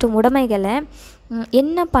வாழ்க்கை மற்றும் உடைமைகளை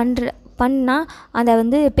என்ன பண்ணால்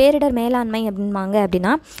அதை பேரிடர் மேலாண்மை அப்படின்பாங்க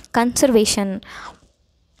அப்படின்னா கன்சர்வேஷன்.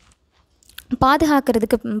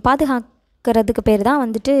 பாதுகாக்கிறதுக்கு பேர் தான்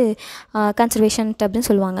கன்சர்வேஷன் அப்படின்னு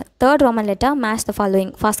சொல்லுவாங்க. Third Roman letter, match the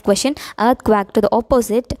following. First question, earthquake to the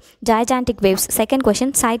opposite gigantic waves. Second question,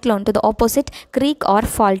 cyclone to the opposite creek or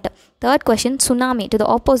fault. Third question, tsunami to the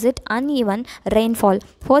opposite uneven rainfall.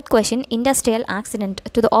 Fourth question, industrial accident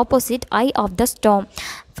to the opposite eye of the storm.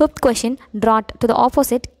 Fifth question, drought to the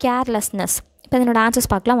opposite carelessness. இப்போ இதனோட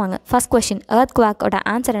answers பார்க்கலாம் வாங்க. First question, earthquakeோட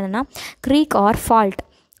answer என்னென்னா creek or fault.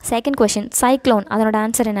 Second question, cyclone, அதனோட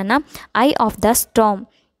answer என்னென்னா ஐ of the storm.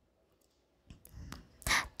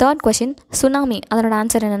 Third question, tsunami, அதனோட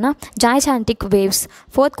answer என்னென்னா gigantic waves.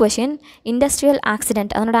 Fourth question, industrial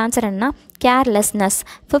accident, அதனோட ஆன்சர் என்னென்னா கேர்லெஸ்னஸ்.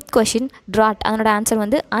 ஃபிஃப்த் கொஷின், ட்ராட், அதனோட answer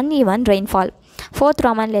uneven rainfall. Fourth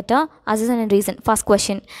Roman letter, Hasan and reason. First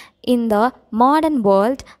question, in the modern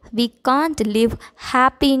world we can't live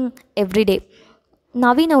hopping everyday.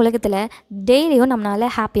 நவீன உலகத்தில் டெய்லியும் நம்மளால்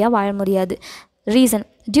ஹாப்பியாக வாழ முடியாது. Reason,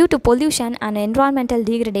 due to pollution and environmental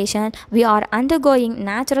degradation, we are undergoing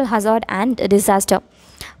natural hazard and disaster.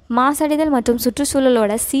 மாசடைதல் மற்றும்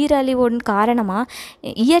சுற்றுச்சூழலோட சீரழிவோட காரணமாக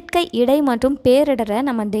இயற்கை இடை மற்றும் பேரிடரை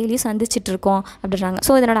நம்ம டெய்லி சந்திச்சிட்ருக்கோம் அப்படின்றாங்க.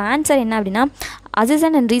 ஸோ இதனோட ஆன்சர் என்ன அப்படின்னா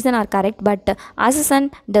Hasan and reason are correct, but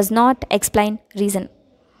Hasan does not explain reason.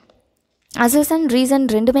 Hasan reason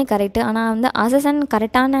ரெண்டுமே கரெக்டு, ஆனால் அசன்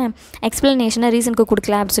கரெக்டான எக்ஸ்ப்ளனேஷனை ரீசனுக்கு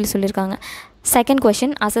கொடுக்கல அப்படின்னு சொல்லியிருக்காங்க. Second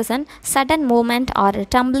question, Hasan sudden moment R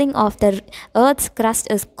tumbling of the earths crust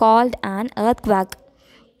is called an earthquake.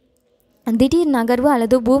 திடீர் நகர்வு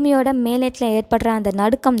அல்லது பூமியோட மேலேட்டில் ஏற்படுற அந்த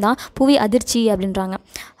நடுக்கம் தான் புவி அதிர்ச்சி அப்படின்றாங்க.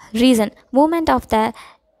 Reason, moment of the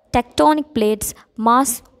tectonic plates,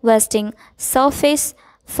 mass vesting, surface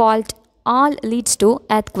fault all leads to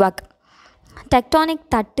earthquake. Tectonic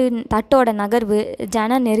தட்டோட நகர்வு,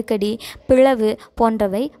 ஜன நெருக்கடி, பிளவு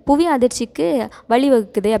போன்றவை புவி அதிர்ச்சிக்கு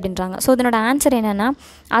வழிவகுக்குது அப்படின்றாங்க. ஸோ இதனோட ஆன்சர் என்னென்னா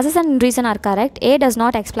Hasan reason are correct, A does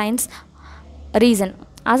not explains reason.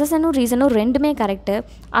 அசனும் ரீசனும் ரெண்டுமே கரெக்டு,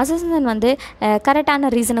 அசன் கரெக்டான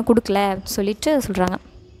ரீசனை கொடுக்கல சொல்கிறாங்க.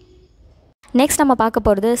 நெக்ஸ்ட் நம்ம பார்க்க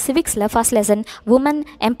போகிறது சிவிக்ஸில் first lesson, woman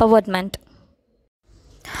empowerment.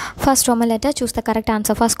 First Roman letter, choose the correct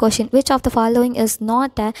answer. First question, which of the following is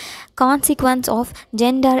not a consequence of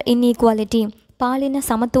gender inequality? பாலின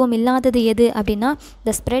சமத்துவம் இல்லாதது எது அப்படின்னா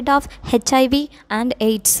the spread of HIV and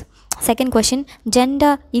AIDS. Second question,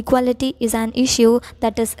 gender equality is an issue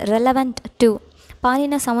that is relevant to.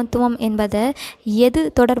 பாலின சமத்துவம் என்பது எது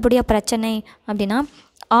தொடர்புடைய பிரச்சனை அப்படின்னா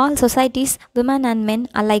all societies, women and men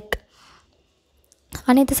alike.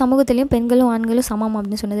 அனைத்து சமூகத்திலையும் பெண்களும் ஆண்களும் சமம்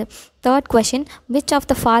அப்படின்னு சொன்னது. Third question, which of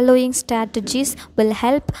the following strategies will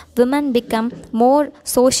help women become more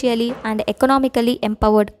socially and economically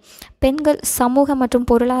empowered? பெண்கள் சமூக மற்றும்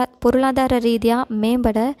பொருளாதார ரீதியாக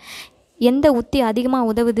மேம்பட எந்த உத்தி அதிகமாக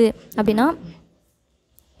உதவுது அப்படின்னா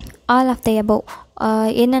ஆல் ஆஃப் த எபவ்.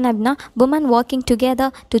 என்னென்ன அப்படின்னா women working together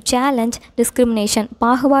to challenge discrimination,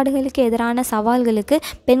 பாகுபாடுகளுக்கு எதிரான சவால்களுக்கு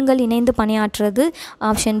பெண்கள் இணைந்து பணியாற்றுறது.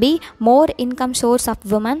 Option B, more income source of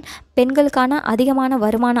women, பெண்களுக்கான அதிகமான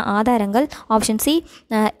வருமான ஆதாரங்கள். Option C,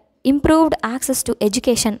 improved access to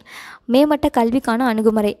education, மேம்பட்ட கல்விக்கான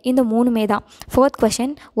அணுகுமுறை. இந்த மூணுமே தான். Fourth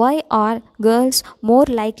question, why are girls more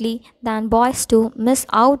likely than boys to miss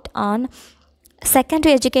out on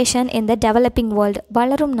secondary education in the developing world.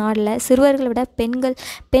 வளரும் நாடில் சிறுவர்களை விட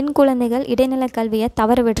பெண் குழந்தைகள் இடைநிலை கல்வியை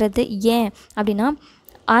தவற விடுறது ஏன் அப்படின்னா,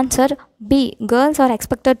 answer B, girls are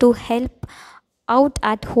expected to help out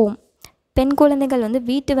at home. பெண் குழந்தைகள் வந்து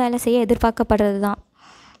வீட்டு வேலை செய்ய எதிர்பார்க்கப்படுறது தான்.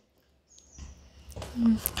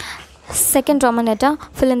 Second Roman letter,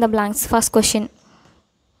 fill in the blanks. First question.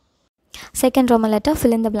 Second Roman letter,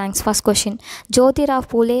 fill in the blanks. First question. Jyotirao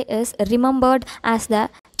Phule is remembered as the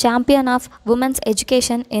champion of women's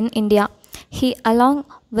education in India. He, along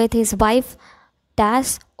with his wife,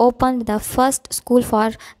 Dash, opened the first school for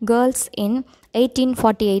girls in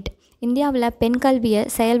 1848. இந்தியாவில் பெண் கல்வியை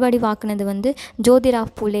செயல்வடிவாக்குனது வந்து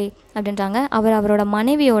ஜோதிராவ் பூலே அப்படின்றாங்க. அவரோட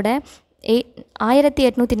மனைவியோட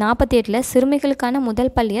 1848 சிறுமிகளுக்கான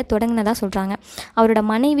முதல் பள்ளியை தொடங்கினதாக சொல்கிறாங்க. அவரோட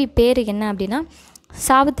மனைவி பேர் என்ன அப்படின்னா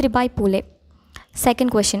Savitribai Phule.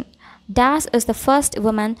 Second question. Dash is the first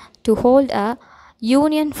woman to hold a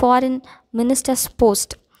Union Foreign Minister's post.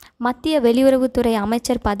 மத்திய வெளியுறவுத்துறை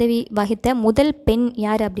அமைச்சர் பதவி வகித்த முதல் பெண்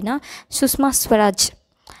யார் அப்படின்னா Sushma Swaraj.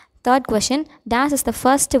 Third question. Dash is the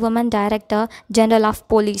first woman Director General of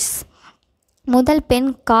Police. முதல் பெண்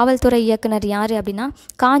காவல்துறை இயக்குனர் யார் அப்படின்னா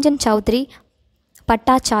Kanchan Chowdhury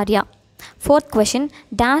Bhattacharya. Fourth question.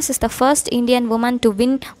 Dash is the first Indian woman to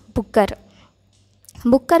win Booker.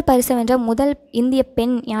 Booker பரிசு வென்ற முதல் இந்திய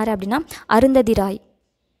பெண் யார் அப்படின்னா Arundhati Rai.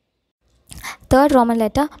 Third Roman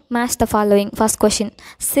letter, match the following. First question.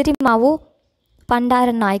 சிரிமாவு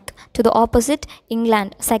Bandaranaike to the opposite England.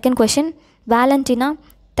 Second question. Valentina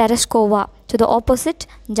Tereshkova to the opposite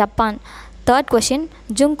Japan. Third question.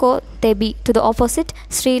 Junko Tebi to the opposite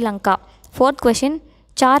Sri Lanka. Fourth question.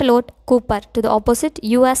 Charlotte Cooper to the opposite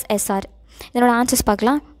USSR. இதனோட answers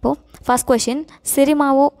பார்க்கலாம். இப்போது first question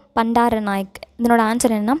சிரிமாவோ Bandaranaike, இதனோட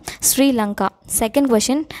answer என்ன Sri Lanka. Second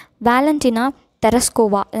question வேலண்டினா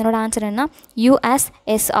Tereshkova, இதனோட answer என்ன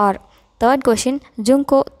USSR. Third question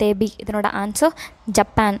ஜுங்கோ தேபி, இதனோட answer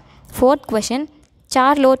Japan. Fourth question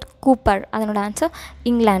Charlotte Cooper, அதனோட answer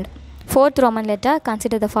England. Fourth Roman letter,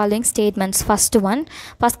 consider the following statements.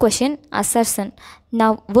 First question, assertion. Now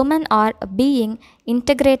women are being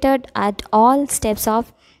integrated at all steps of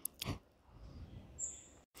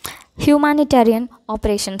humanitarian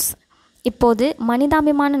operations. இப்போது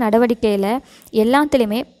மனிதாபிமான நடவடிக்கையில்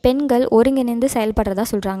எல்லாத்துலேயுமே பெண்கள் ஒருங்கிணைந்து செயல்படுறதா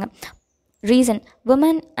சொல்கிறாங்க. Reason,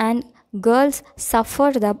 women and girls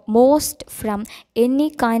suffer the most from any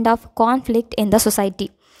kind of conflict in the society.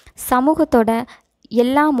 சமூகத்தோட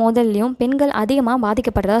எல்லா மோதல்லையும் பெண்கள் அதிகமாக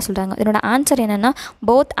பாதிக்கப்படுறதா சொல்கிறாங்க. இதனோட ஆன்சர் என்னென்னா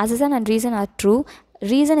both assertion and reason are true.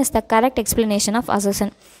 Reason is the correct explanation of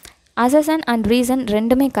assertion. Assertion and reason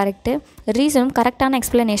ரெண்டுமே correct. ரீசனும் கரெக்டான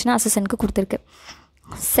எக்ஸ்பிளனேஷனை அசர்ஷனுக்கு கொடுத்துருக்கு.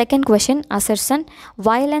 Second question assertion.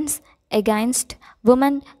 Violence against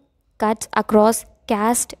women cuts across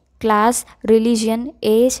caste, class, religion,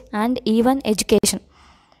 age and even education.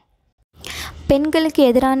 பெண்களுக்கு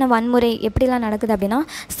எதிரான வன்முறை எப்படிலாம் நடக்குது அப்படின்னா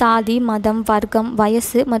சாதி, மதம், வர்க்கம்,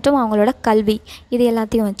 வயசு மற்றும் அவங்களோட கல்வி இது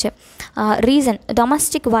எல்லாத்தையும் வச்சு. Reason,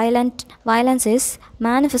 domestic violence is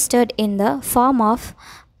manifested in the form of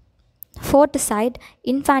foeticide,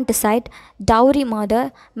 infanticide, dowry murder,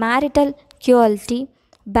 marital cruelty,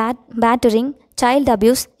 battering, child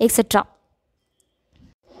abuse, etc.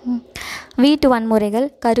 வீட்டு வன்முறைகள்,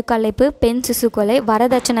 கருக்கலைப்பு, பெண் சிசு கொலை,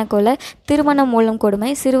 வரதட்சணை கொலை, திருமணம் மூலம் கொடுமை,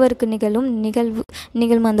 சிறுவருக்கு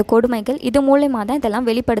நிகழும் அந்த கொடுமைகள் இது மூலமாக தான் இதெல்லாம்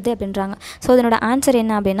வெளிப்படுது அப்படின்றாங்க. ஸோ இதனோட ஆன்சர்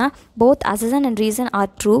என்ன அப்படின்னா both assertion and reason are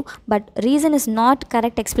true, but reason is not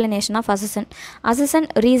correct explanation of assertion. Assertion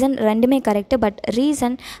reason ரெண்டுமே கரெக்டு, பட்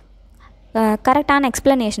ரீசன் கரெக்டான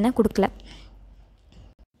எக்ஸ்பிளனேஷனை கொடுக்கல.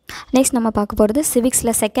 நெக்ஸ்ட் நம்ம பார்க்க போகிறது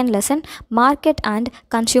சிவிக்ஸில் second lesson, market and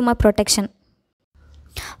consumer protection.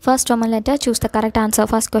 First Roman letter, choose the correct answer.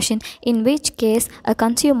 First question, in which case a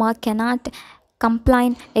consumer cannot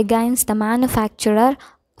complain against the manufacturer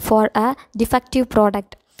for a defective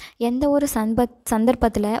product. எந்த ஒரு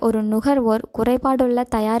சந்தர்ப்பத்தில் ஒரு நுகர்வோர் குறைபாடுள்ள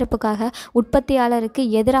தயாரிப்புக்காக உற்பத்தியாளருக்கு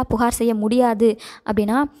எதிராக புகார் செய்ய முடியாது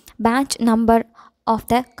அப்படின்னா batch number of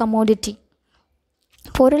the commodity,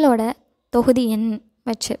 பொருளோட தொகுதி எண்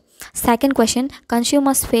வச்சு. Second question,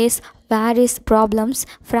 consumers face various problems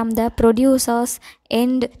from the producers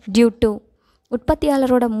end due to,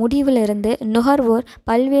 உற்பத்தியாளரோட முடிவிலிருந்து நுகர்வோர்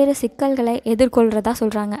பல்வேறு சிக்கல்களை எதிர்கொள்கிறதா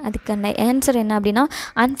சொல்கிறாங்க. அதுக்கான ஆன்சர் என்ன அப்படின்னா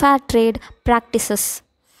unfair trade practices.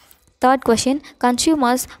 Third question,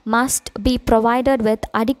 consumers must be provided with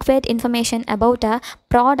adequate information about a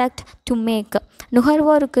product to make,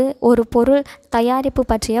 நுகர்வோருக்கு ஒரு பொருள் தயாரிப்பு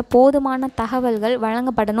பற்றிய போதுமான தகவல்கள்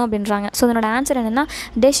வழங்கப்படணும் அப்படின்றாங்க. ஸோ அதனோட ஆன்சர் என்னென்னா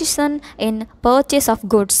decision in purchase of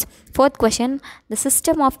goods. Fourth question, the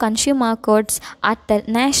system of consumer quotes at the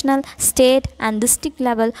national, state and district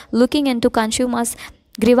level looking in to consumers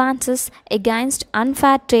grievances against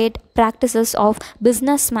unfair trade practices of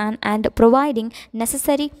businessmen and providing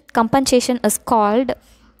necessary compensation is called.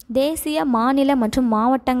 தேசிய மாநில மற்றும்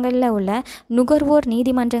மாவட்டங்களில் உள்ள நுகர்வோர்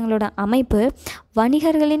நீதிமன்றங்களோட அமைப்பு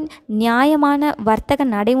வணிகர்களின் நியாயமான வர்த்தக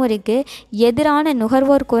நடைமுறைக்கு எதிரான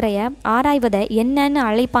நுகர்வோர் குறைய ஆராய்வதை என்னன்னு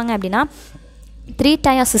அழைப்பாங்க அப்படின்னா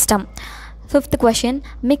 3-tier system. Fifth question,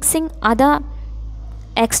 mixing other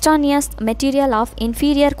extraneous material of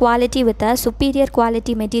inferior quality with a superior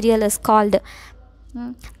quality material is called.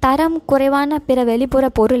 தரம் குறைவான பிற வெளிப்புற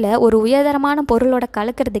பொருளை ஒரு உயர்தரமான பொருளோட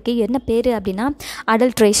கலக்கிறதுக்கு என்ன பேர் அப்படின்னா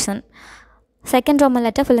adulteration. Second Roman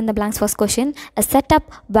letter, fill in the blanks. First question, a setup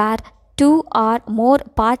where two or more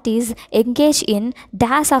parties engage in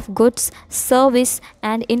dash of goods, service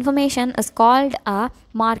and information is called a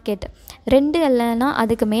market. ரெண்டு இல்லைன்னா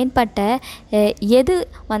அதுக்கு மேற்பட்ட எது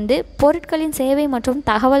பொருட்களின் சேவை மற்றும்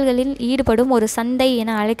தகவல்களில் ஈடுபடும் ஒரு சந்தை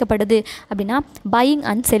என அழைக்கப்படுது அப்படின்னா buying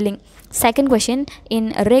and selling. Second question, in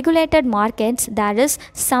regulated markets there is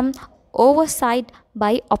some oversight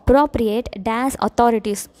by appropriate dash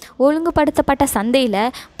authorities. ஒழுங்குபடுத்தப்பட்ட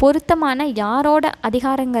சந்தையில் பொருத்தமான யாரோட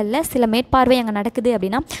அதிகாரங்களில் சில மேற்பார்வை அங்கே நடக்குது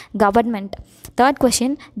அப்படின்னா government. Third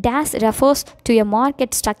question, dash refers to a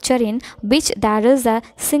market structure in which there is a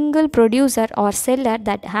single producer or seller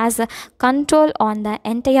that has a control on the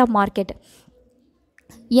entire market.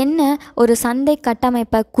 என்ன ஒரு சந்தை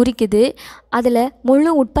கட்டமைப்பை குறிக்குது, அதில்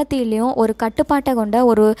முழு உற்பத்தியிலையும் ஒரு கட்டுப்பாட்டை கொண்ட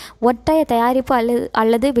ஒரு ஒற்றைய தயாரிப்பு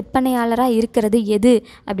அல்லது விற்பனையாளராக இருக்கிறது எது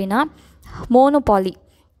அப்படின்னா monopoly.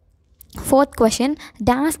 Fourth question,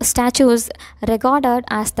 dash statutes regarded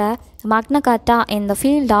as the Magna Carta in the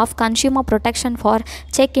field of consumer protection for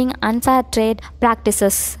checking unfair trade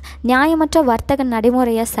practices. நியாயமற்ற வர்த்தக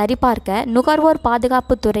நடைமுறையை சரிபார்க்க நுகர்வோர்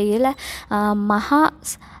பாதுகாப்பு துறையில் மகா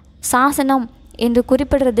சாசனம் என்று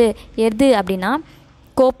குறிப்பிடுறது எது அப்படின்னா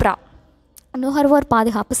கோப்ரா, நுகர்வோர்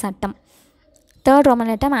பாதுகாப்பு சட்டம். Third Roman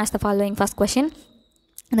letter, ask the following. First question,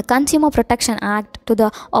 the Consumer Protection Act to the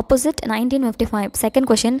opposite 1955. Second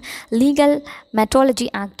question, Legal Metrology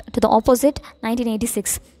Act to the opposite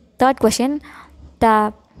 1986. Third question, the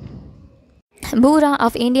Bureau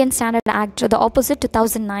of Indian Standard Act to the opposite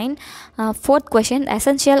 2009. Fourth question,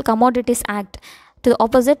 Essential Commodities Act to the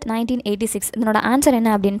opposite 1986. இதனோட answer என்ன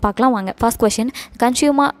அப்படின்னு பார்க்கலாம் வாங்க. First question,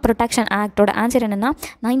 consumer protection ஆக்டோட answer என்னென்னா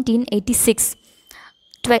 1986.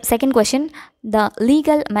 Second question, த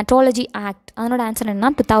legal metrology act அதனோட answer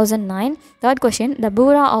என்னன்னா 2009. Third question, the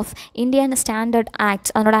bureau of Indian standard act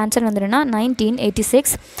அதனோட answer வந்துன்னா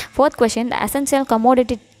 1986. ஃபோர்த் கொஷின், த எசென்சியல்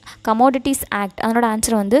கமோடிட்டிஸ் ஆக்ட் அதனோட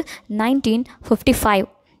answer 1955.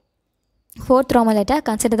 Fourth Roman letter,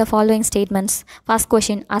 consider the following statements. First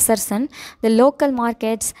question, assertion, the local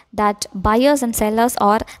markets that buyers and sellers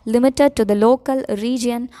are limited to the local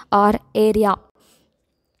region or area.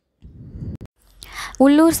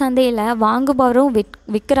 உள்ளூர் சந்தையில் வாங்குபவரும்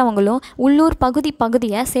விற்கிறவங்களும் உள்ளூர்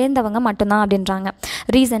பகுதியை சேர்ந்தவங்க மட்டும்தான் அப்படின்றாங்க.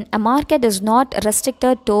 Reason, a market is not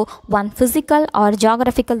restricted to one physical or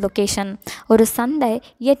geographical location. ஒரு சந்தை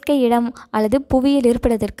இயற்கை இடம் அல்லது புவியியல்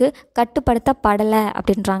இருப்பிடத்திற்கு கட்டுப்படுத்தப்படலை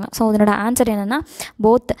அப்படின்றாங்க. ஸோ இதனோட ஆன்சர் என்னென்னா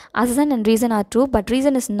both assertion and reason are true, but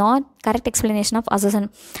reason is not correct explanation of assertion.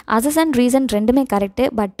 assertion reason ரெண்டுமே கரெக்டு,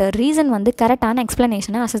 பட் ரீசன் கரெக்டான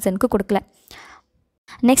எக்ஸ்ப்ளனேஷனை assertionக்கு கொடுக்கல.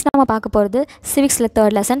 நெக்ஸ்ட் நம்ம பார்க்க போகிறது சிவிக்ஸில்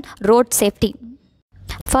third lesson, road safety.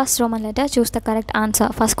 First Roman letter, choose the correct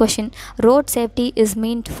answer. First question, road safety is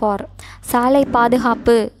meant for. சாலை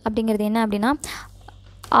பாதுகாப்பு அப்படிங்கிறது என்ன அப்படின்னா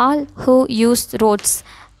ஆல் ஹூ யூஸ் ரோட்ஸ்,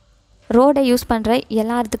 ரோடை யூஸ் பண்ணுற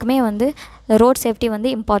எல்லாத்துக்குமே road safety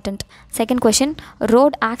important. Second question,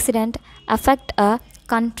 road accident affect அ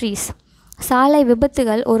countries. சாலை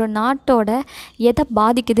விபத்துகள் ஒரு நாட்டோட எதை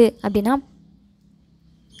பாதிக்குது அப்படின்னா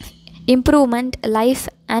இம்ப்ரூவ்மெண்ட், லைஃப்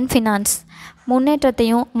அண்ட் ஃபினான்ஸ்,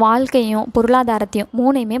 முன்னேற்றத்தையும் வாழ்க்கையும் பொருளாதாரத்தையும்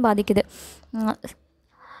மூணையுமே பாதிக்குது.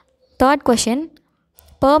 Third question,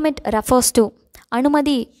 permit refers to,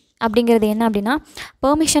 அனுமதி அப்படிங்கிறது என்ன அப்படின்னா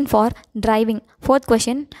permission for driving. Fourth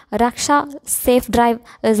question, Raksha safe drive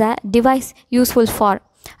is a device useful for.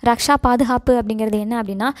 ரக்ஷா பாதுகாப்பு அப்படிங்கிறது என்ன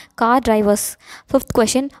அப்படின்னா car drivers. Fifth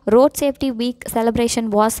question, road safety week celebration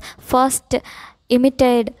was first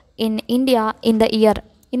இமிட்டட் in India in the year.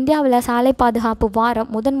 இந்தியாவில் சாலை பாதுகாப்பு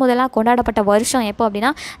வாரம் முதலாக கொண்டாடப்பட்ட வருஷம் எப்போ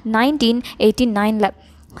அப்படின்னா 1989.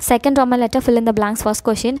 Second Roman letter, fill in the blanks. First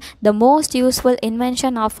question, the most useful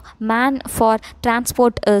invention of man for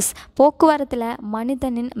transport is. போக்குவரத்தில்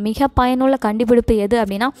மனிதனின் மிக பயனுள்ள கண்டுபிடிப்பு எது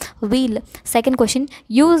அப்படின்னா wheel. Second question,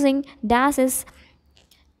 using dash is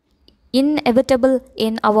inevitable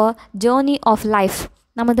in our journey of life.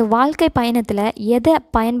 நமது வாழ்க்கை பயணத்தில் எதை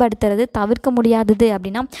பயன்படுத்துறது தவிர்க்க முடியாதது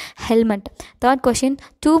அப்படின்னா helmet. Third question,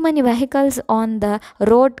 two many vehicles on the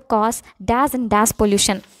road cos days and days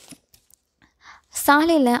pollution.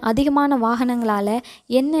 சாலையில் அதிகமான வாகனங்களால்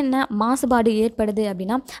என்னென்ன மாசுபாடு ஏற்படுது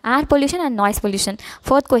அப்படின்னா air pollution and noise pollution.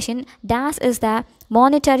 Fourth question, days is the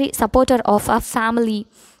monetary supporter of a family.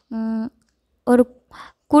 ஒரு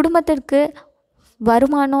குடும்பத்திற்கு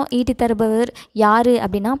வருமானம் ஈட்டி தருபவர் யார்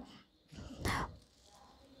அப்படின்னா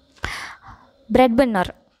bread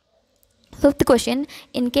winner. Fifth question,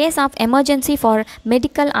 in case of emergency for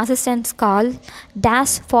medical assistance call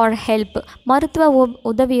dash for help. மருத்துவ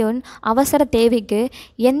உதவியின் அவசர தேவைக்கு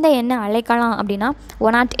எந்த எண்ணை அழைக்கலாம் அப்படின்னா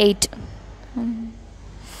 108.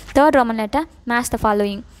 Third Roman letter, match the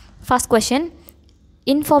following. First question,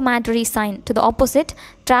 informatory sign, to the opposite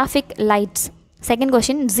traffic lights. Second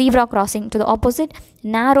question, zebra crossing, to the opposite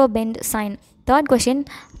narrow bend sign. Third question,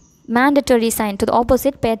 mandatory sign, to the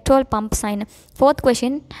opposite petrol pump sign. Fourth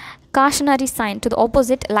question, cautionary sign, to the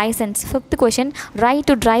opposite license. Fifth question, right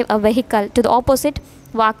to drive a vehicle, to the opposite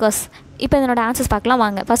walkers. இப்போ இதனோட answers பார்க்கலாம்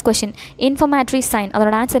வாங்க. First question informatory sign,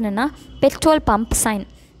 அதனோட answer என்னென்னா petrol pump sign.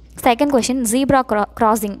 Second question zebra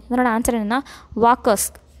crossing, அதனோட answer என்னென்னா walkers.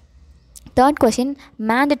 Third question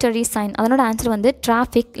mandatory sign, அதனோட answer வந்து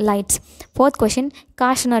traffic lights. Fourth question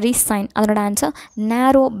cautionary sign, அதனோட ஆன்சர்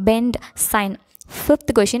நேரோ bend sign.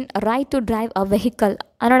 Fifth question right to drive a vehicle,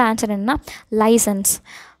 அதனோட answer என்னென்னா licence.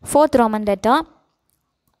 Fourth Roman letter,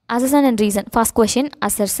 assertion and reason. First question,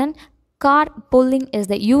 assertion, car pooling is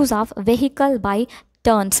the use of vehicle by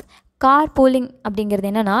turns. Car pooling அப்படிங்கிறது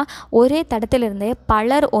என்னென்னா ஒரே தடத்திலிருந்து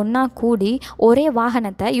பலர் ஒன்றா கூடி ஒரே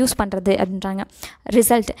வாகனத்தை யூஸ் பண்ணுறது அப்படின்றாங்க.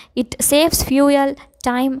 Result, it saves fuel,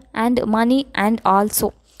 time and money and also.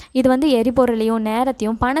 இது வந்து எரிபொருளையும்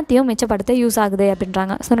நேரத்தையும் பணத்தையும் மிச்சப்படுத்த யூஸ் ஆகுது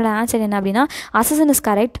அப்படின்றாங்க. ஸோ என்னோட ஆன்சர் என்ன அப்படின்னா assertion is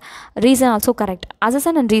correct, reason also correct.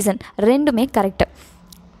 Assertion and reason ரெண்டுமே correct.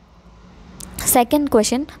 Second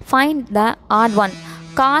question, find the odd one.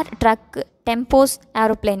 Car, drug, tempos,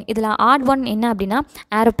 aeroplane. இதில் ஆட் ஒன் என்ன அப்படின்னா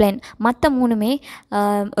ஏரோப்ளேன். மற்ற மூணுமே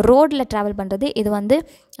ரோடில் ட்ராவல் பண்ணுறது. இது வந்து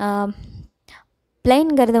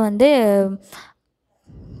பிளேன்கிறது வந்து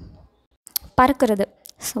பறக்கிறது.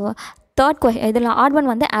 ஸோ தேர்ட் கொஷின், இதில் ஆட்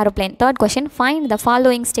ஒன் வந்து aeroplane. Third question, find the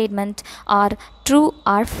following statement are true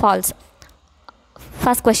or false.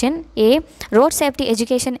 First question, A, road safety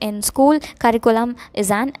education in school curriculum is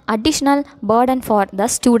an additional burden for the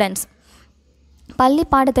students. பள்ளி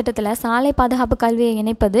பாடத்திட்டத்தில் சாலை பாதுகாப்பு கல்வியை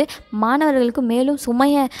இணைப்பது மாணவர்களுக்கு மேலும்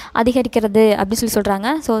சுமையை அதிகரிக்கிறது அப்படின்னு சொல்கிறாங்க.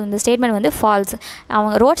 ஸோ இந்த ஸ்டேட்மெண்ட் வந்து ஃபால்ஸ்.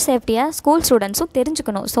 அவங்க ரோட் சேஃப்டியை ஸ்கூல் ஸ்டூடெண்ட்ஸும்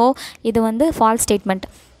தெரிஞ்சுக்கணும். ஸோ இது வந்து false statement.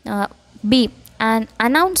 B,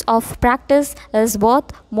 an ounce of practice is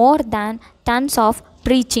worth more than tons of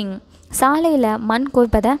preaching. சாலையில் மண்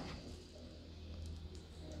குவிப்பதை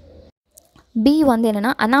B வந்து என்னென்னா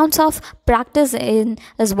announce of practice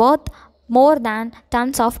is worth more than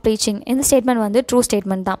tons of preaching. இந்த ஸ்டேட்மெண்ட் வந்து ட்ரூ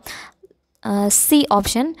ஸ்டேட்மெண்ட் தான். C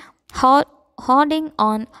option, Harding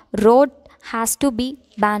on road has to be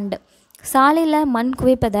pant. சாலையில் மண்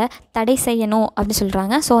குவிப்பதை தடை செய்யணும் அப்படின்னு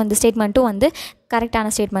சொல்கிறாங்க. ஸோ இந்த ஸ்டேட்மெண்ட்டும் வந்து கரெக்டான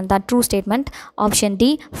ஸ்டேட்மெண்ட் தான், true statement. Option D,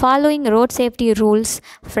 following road safety rules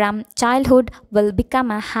from childhood will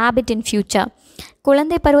become a habit in future.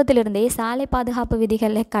 குழந்தை பருவத்திலிருந்தே சாலை பாதுகாப்பு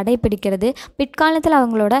விதிகளை கடைபிடிக்கிறது பிற்காலத்தில்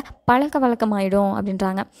அவங்களோட பழக்க வழக்கமாயிடும்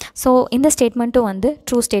அப்படின்றாங்க. ஸோ இந்த ஸ்டேட்மெண்ட்டும் வந்து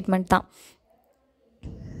ட்ரூ ஸ்டேட்மெண்ட் தான்.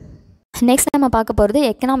 நெக்ஸ்ட் நம்ம பார்க்க போகிறது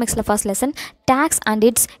எக்கனாமிக்ஸில் first lesson, tax and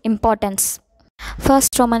it's importance.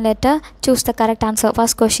 First Roman letter, choose the correct answer.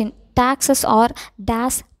 First question, taxes or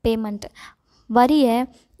dash payment. வரியை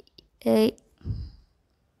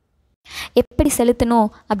எப்படி செலுத்தணும்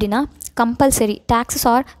அப்படின்னா compulsory, taxes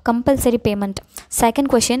or compulsory payment. Second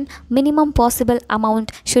question, minimum possible amount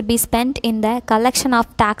should be spent in the collection of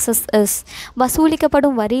taxes is.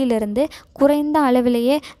 வசூலிக்கப்படும் வரியிலிருந்து குறைந்த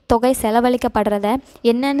அளவிலேயே தொகை செலவழிக்கப்படுறத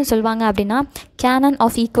என்னன்னு சொல்லுவாங்க அப்படின்னா canon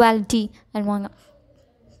of equality அப்படிவாங்க.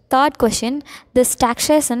 Third question, this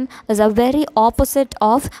taxation is a very opposite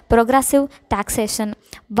of progressive taxation.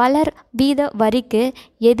 வளர் வீத வரிக்கு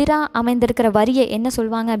எதிராக அமைந்திருக்கிற வரியை என்ன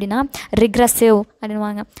சொல்லுவாங்க அப்படின்னா ரிக்ரெசிவ்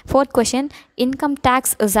அப்படின்வாங்க. Fourth question, income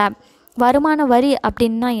tax is a. வருமான வரி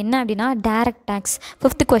அப்படின்னா என்ன அப்படின்னா direct tax.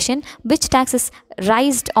 Fifth question, which tax is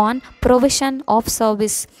raised on provision of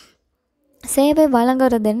service. சேவை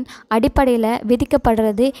வழங்குறதன் அடிப்படையில்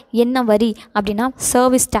விதிக்கப்படுறது என்ன வரி அப்படின்னா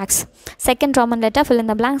service tax. Second Raman letter, fill in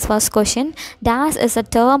the blanks. First question, dash is a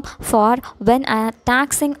term for when a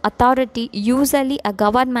taxing authority, usually a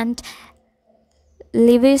government,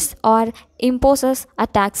 levies or imposes a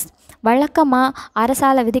tax. வழக்கமாக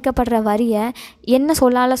அரசால் விதிக்கப்படுற வரியை என்ன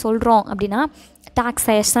சொல்கிறோம் அப்படின்னா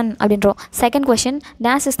taxation அப்படின்றோம். Second question,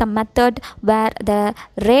 days is the method where the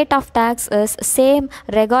rate of tax is same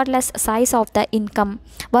regardless size of the income.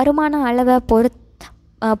 வருமான அளவை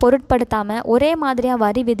பொருட்படுத்தாமல் ஒரே மாதிரியாக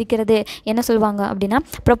வரி விதிக்கிறது என்ன சொல்லுவாங்க அப்படின்னா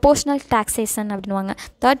ப்ரொபோஷனல் டாக்ஸேஷன் அப்படின்வாங்க.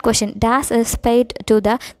 Third question, days is paid to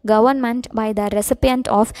the government by the recipient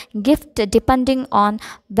of gift depending on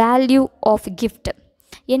value of gift.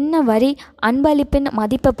 என்ன வரி அன்பளிப்பின்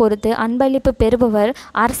மதிப்பை பொறுத்து அன்பளிப்பு பெறுபவர்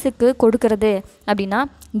அரசுக்கு கொடுக்கிறது அப்படின்னா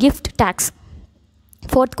gift tax.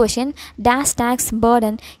 Fourth question, days tax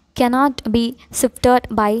Burton cannot be shifted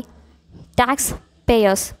by tax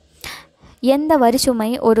payers. எந்த வரி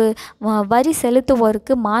சுமை ஒரு வரி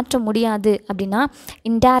செலுத்துவோருக்கு மாற்ற முடியாது அப்படின்னா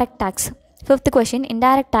indirect tax. Fifth question,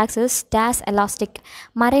 indirect tax is days elastic.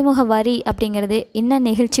 மறைமுக வரி அப்படிங்கிறது என்ன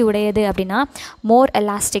நெகிழ்ச்சி உடையது அப்படின்னா மோர்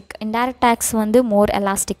எலாஸ்டிக். இன்டைரக்ட் டேக்ஸ் வந்து மோர்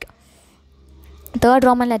elastic. Third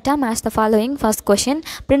Roman letter, match the following. First question,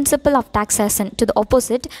 principal of taxation to the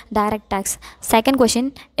opposite direct tax. Second question,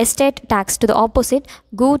 estate takes to the opposite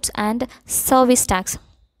goods and service tax.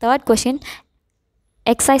 Third question,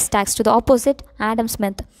 excise tax to the opposite Adam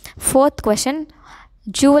Smith. Fourth question,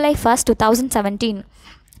 July 1st 2017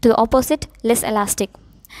 to the opposite less elastic.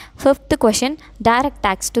 Fifth question, direct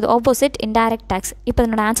tax to the opposite indirect tax. இப்போ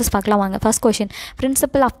இதனோட answers பார்க்கலாம் வாங்க. First question,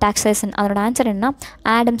 principal of taxation, அதனோட answer என்ன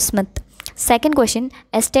Adam Smith. Second question,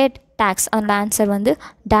 estate tax, அதனோட answer வந்து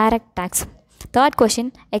direct tax. Third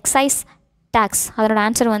question, exercise tax, அதனோட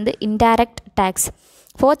answer வந்து indirect tax.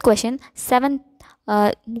 Fourth question,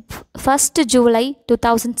 1st July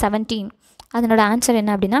 2017, அதனோட ஆன்சர்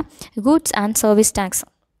என்ன அப்படின்னா goods and service tax.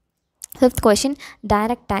 Fifth question,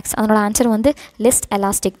 direct tax, அதனோட ஆன்சர் வந்து less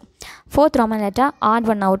elastic. Fourth Roman letter, add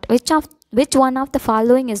one out. Which one of the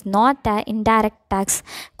following is not a indirect tax.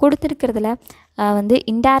 கொடுத்துருக்கிறதுல வந்து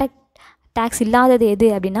indirect tax இல்லாதது எது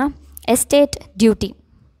அப்படின்னா estate duty.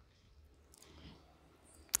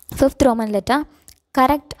 Fifth Roman letter,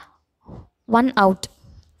 correct one out.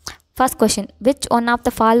 First question, which one of the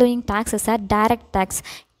following tax is a direct tax.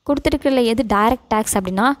 கொடுத்துருக்கிறதுல எது direct tax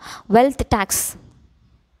அப்படின்னா wealth tax.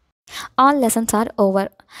 All lessons are over.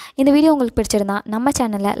 இந்த video உங்களுக்கு பிடிச்சிருந்தா நம்ம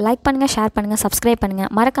சேனலை லைக் பண்ணுங்கள், ஷேர் பண்ணுங்கள், subscribe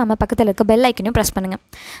பண்ணுங்கள். மறக்காமல் பக்கத்தில் இருக்க பெல் ஐக்கனையும் ப்ரெஸ் பண்ணுங்கள்.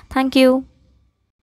 தேங்க்யூ.